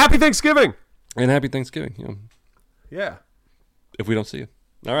 And happy Thanksgiving. And happy Thanksgiving. You know, yeah. if we don't see you.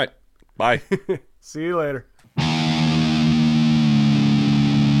 All right. Bye. See you later.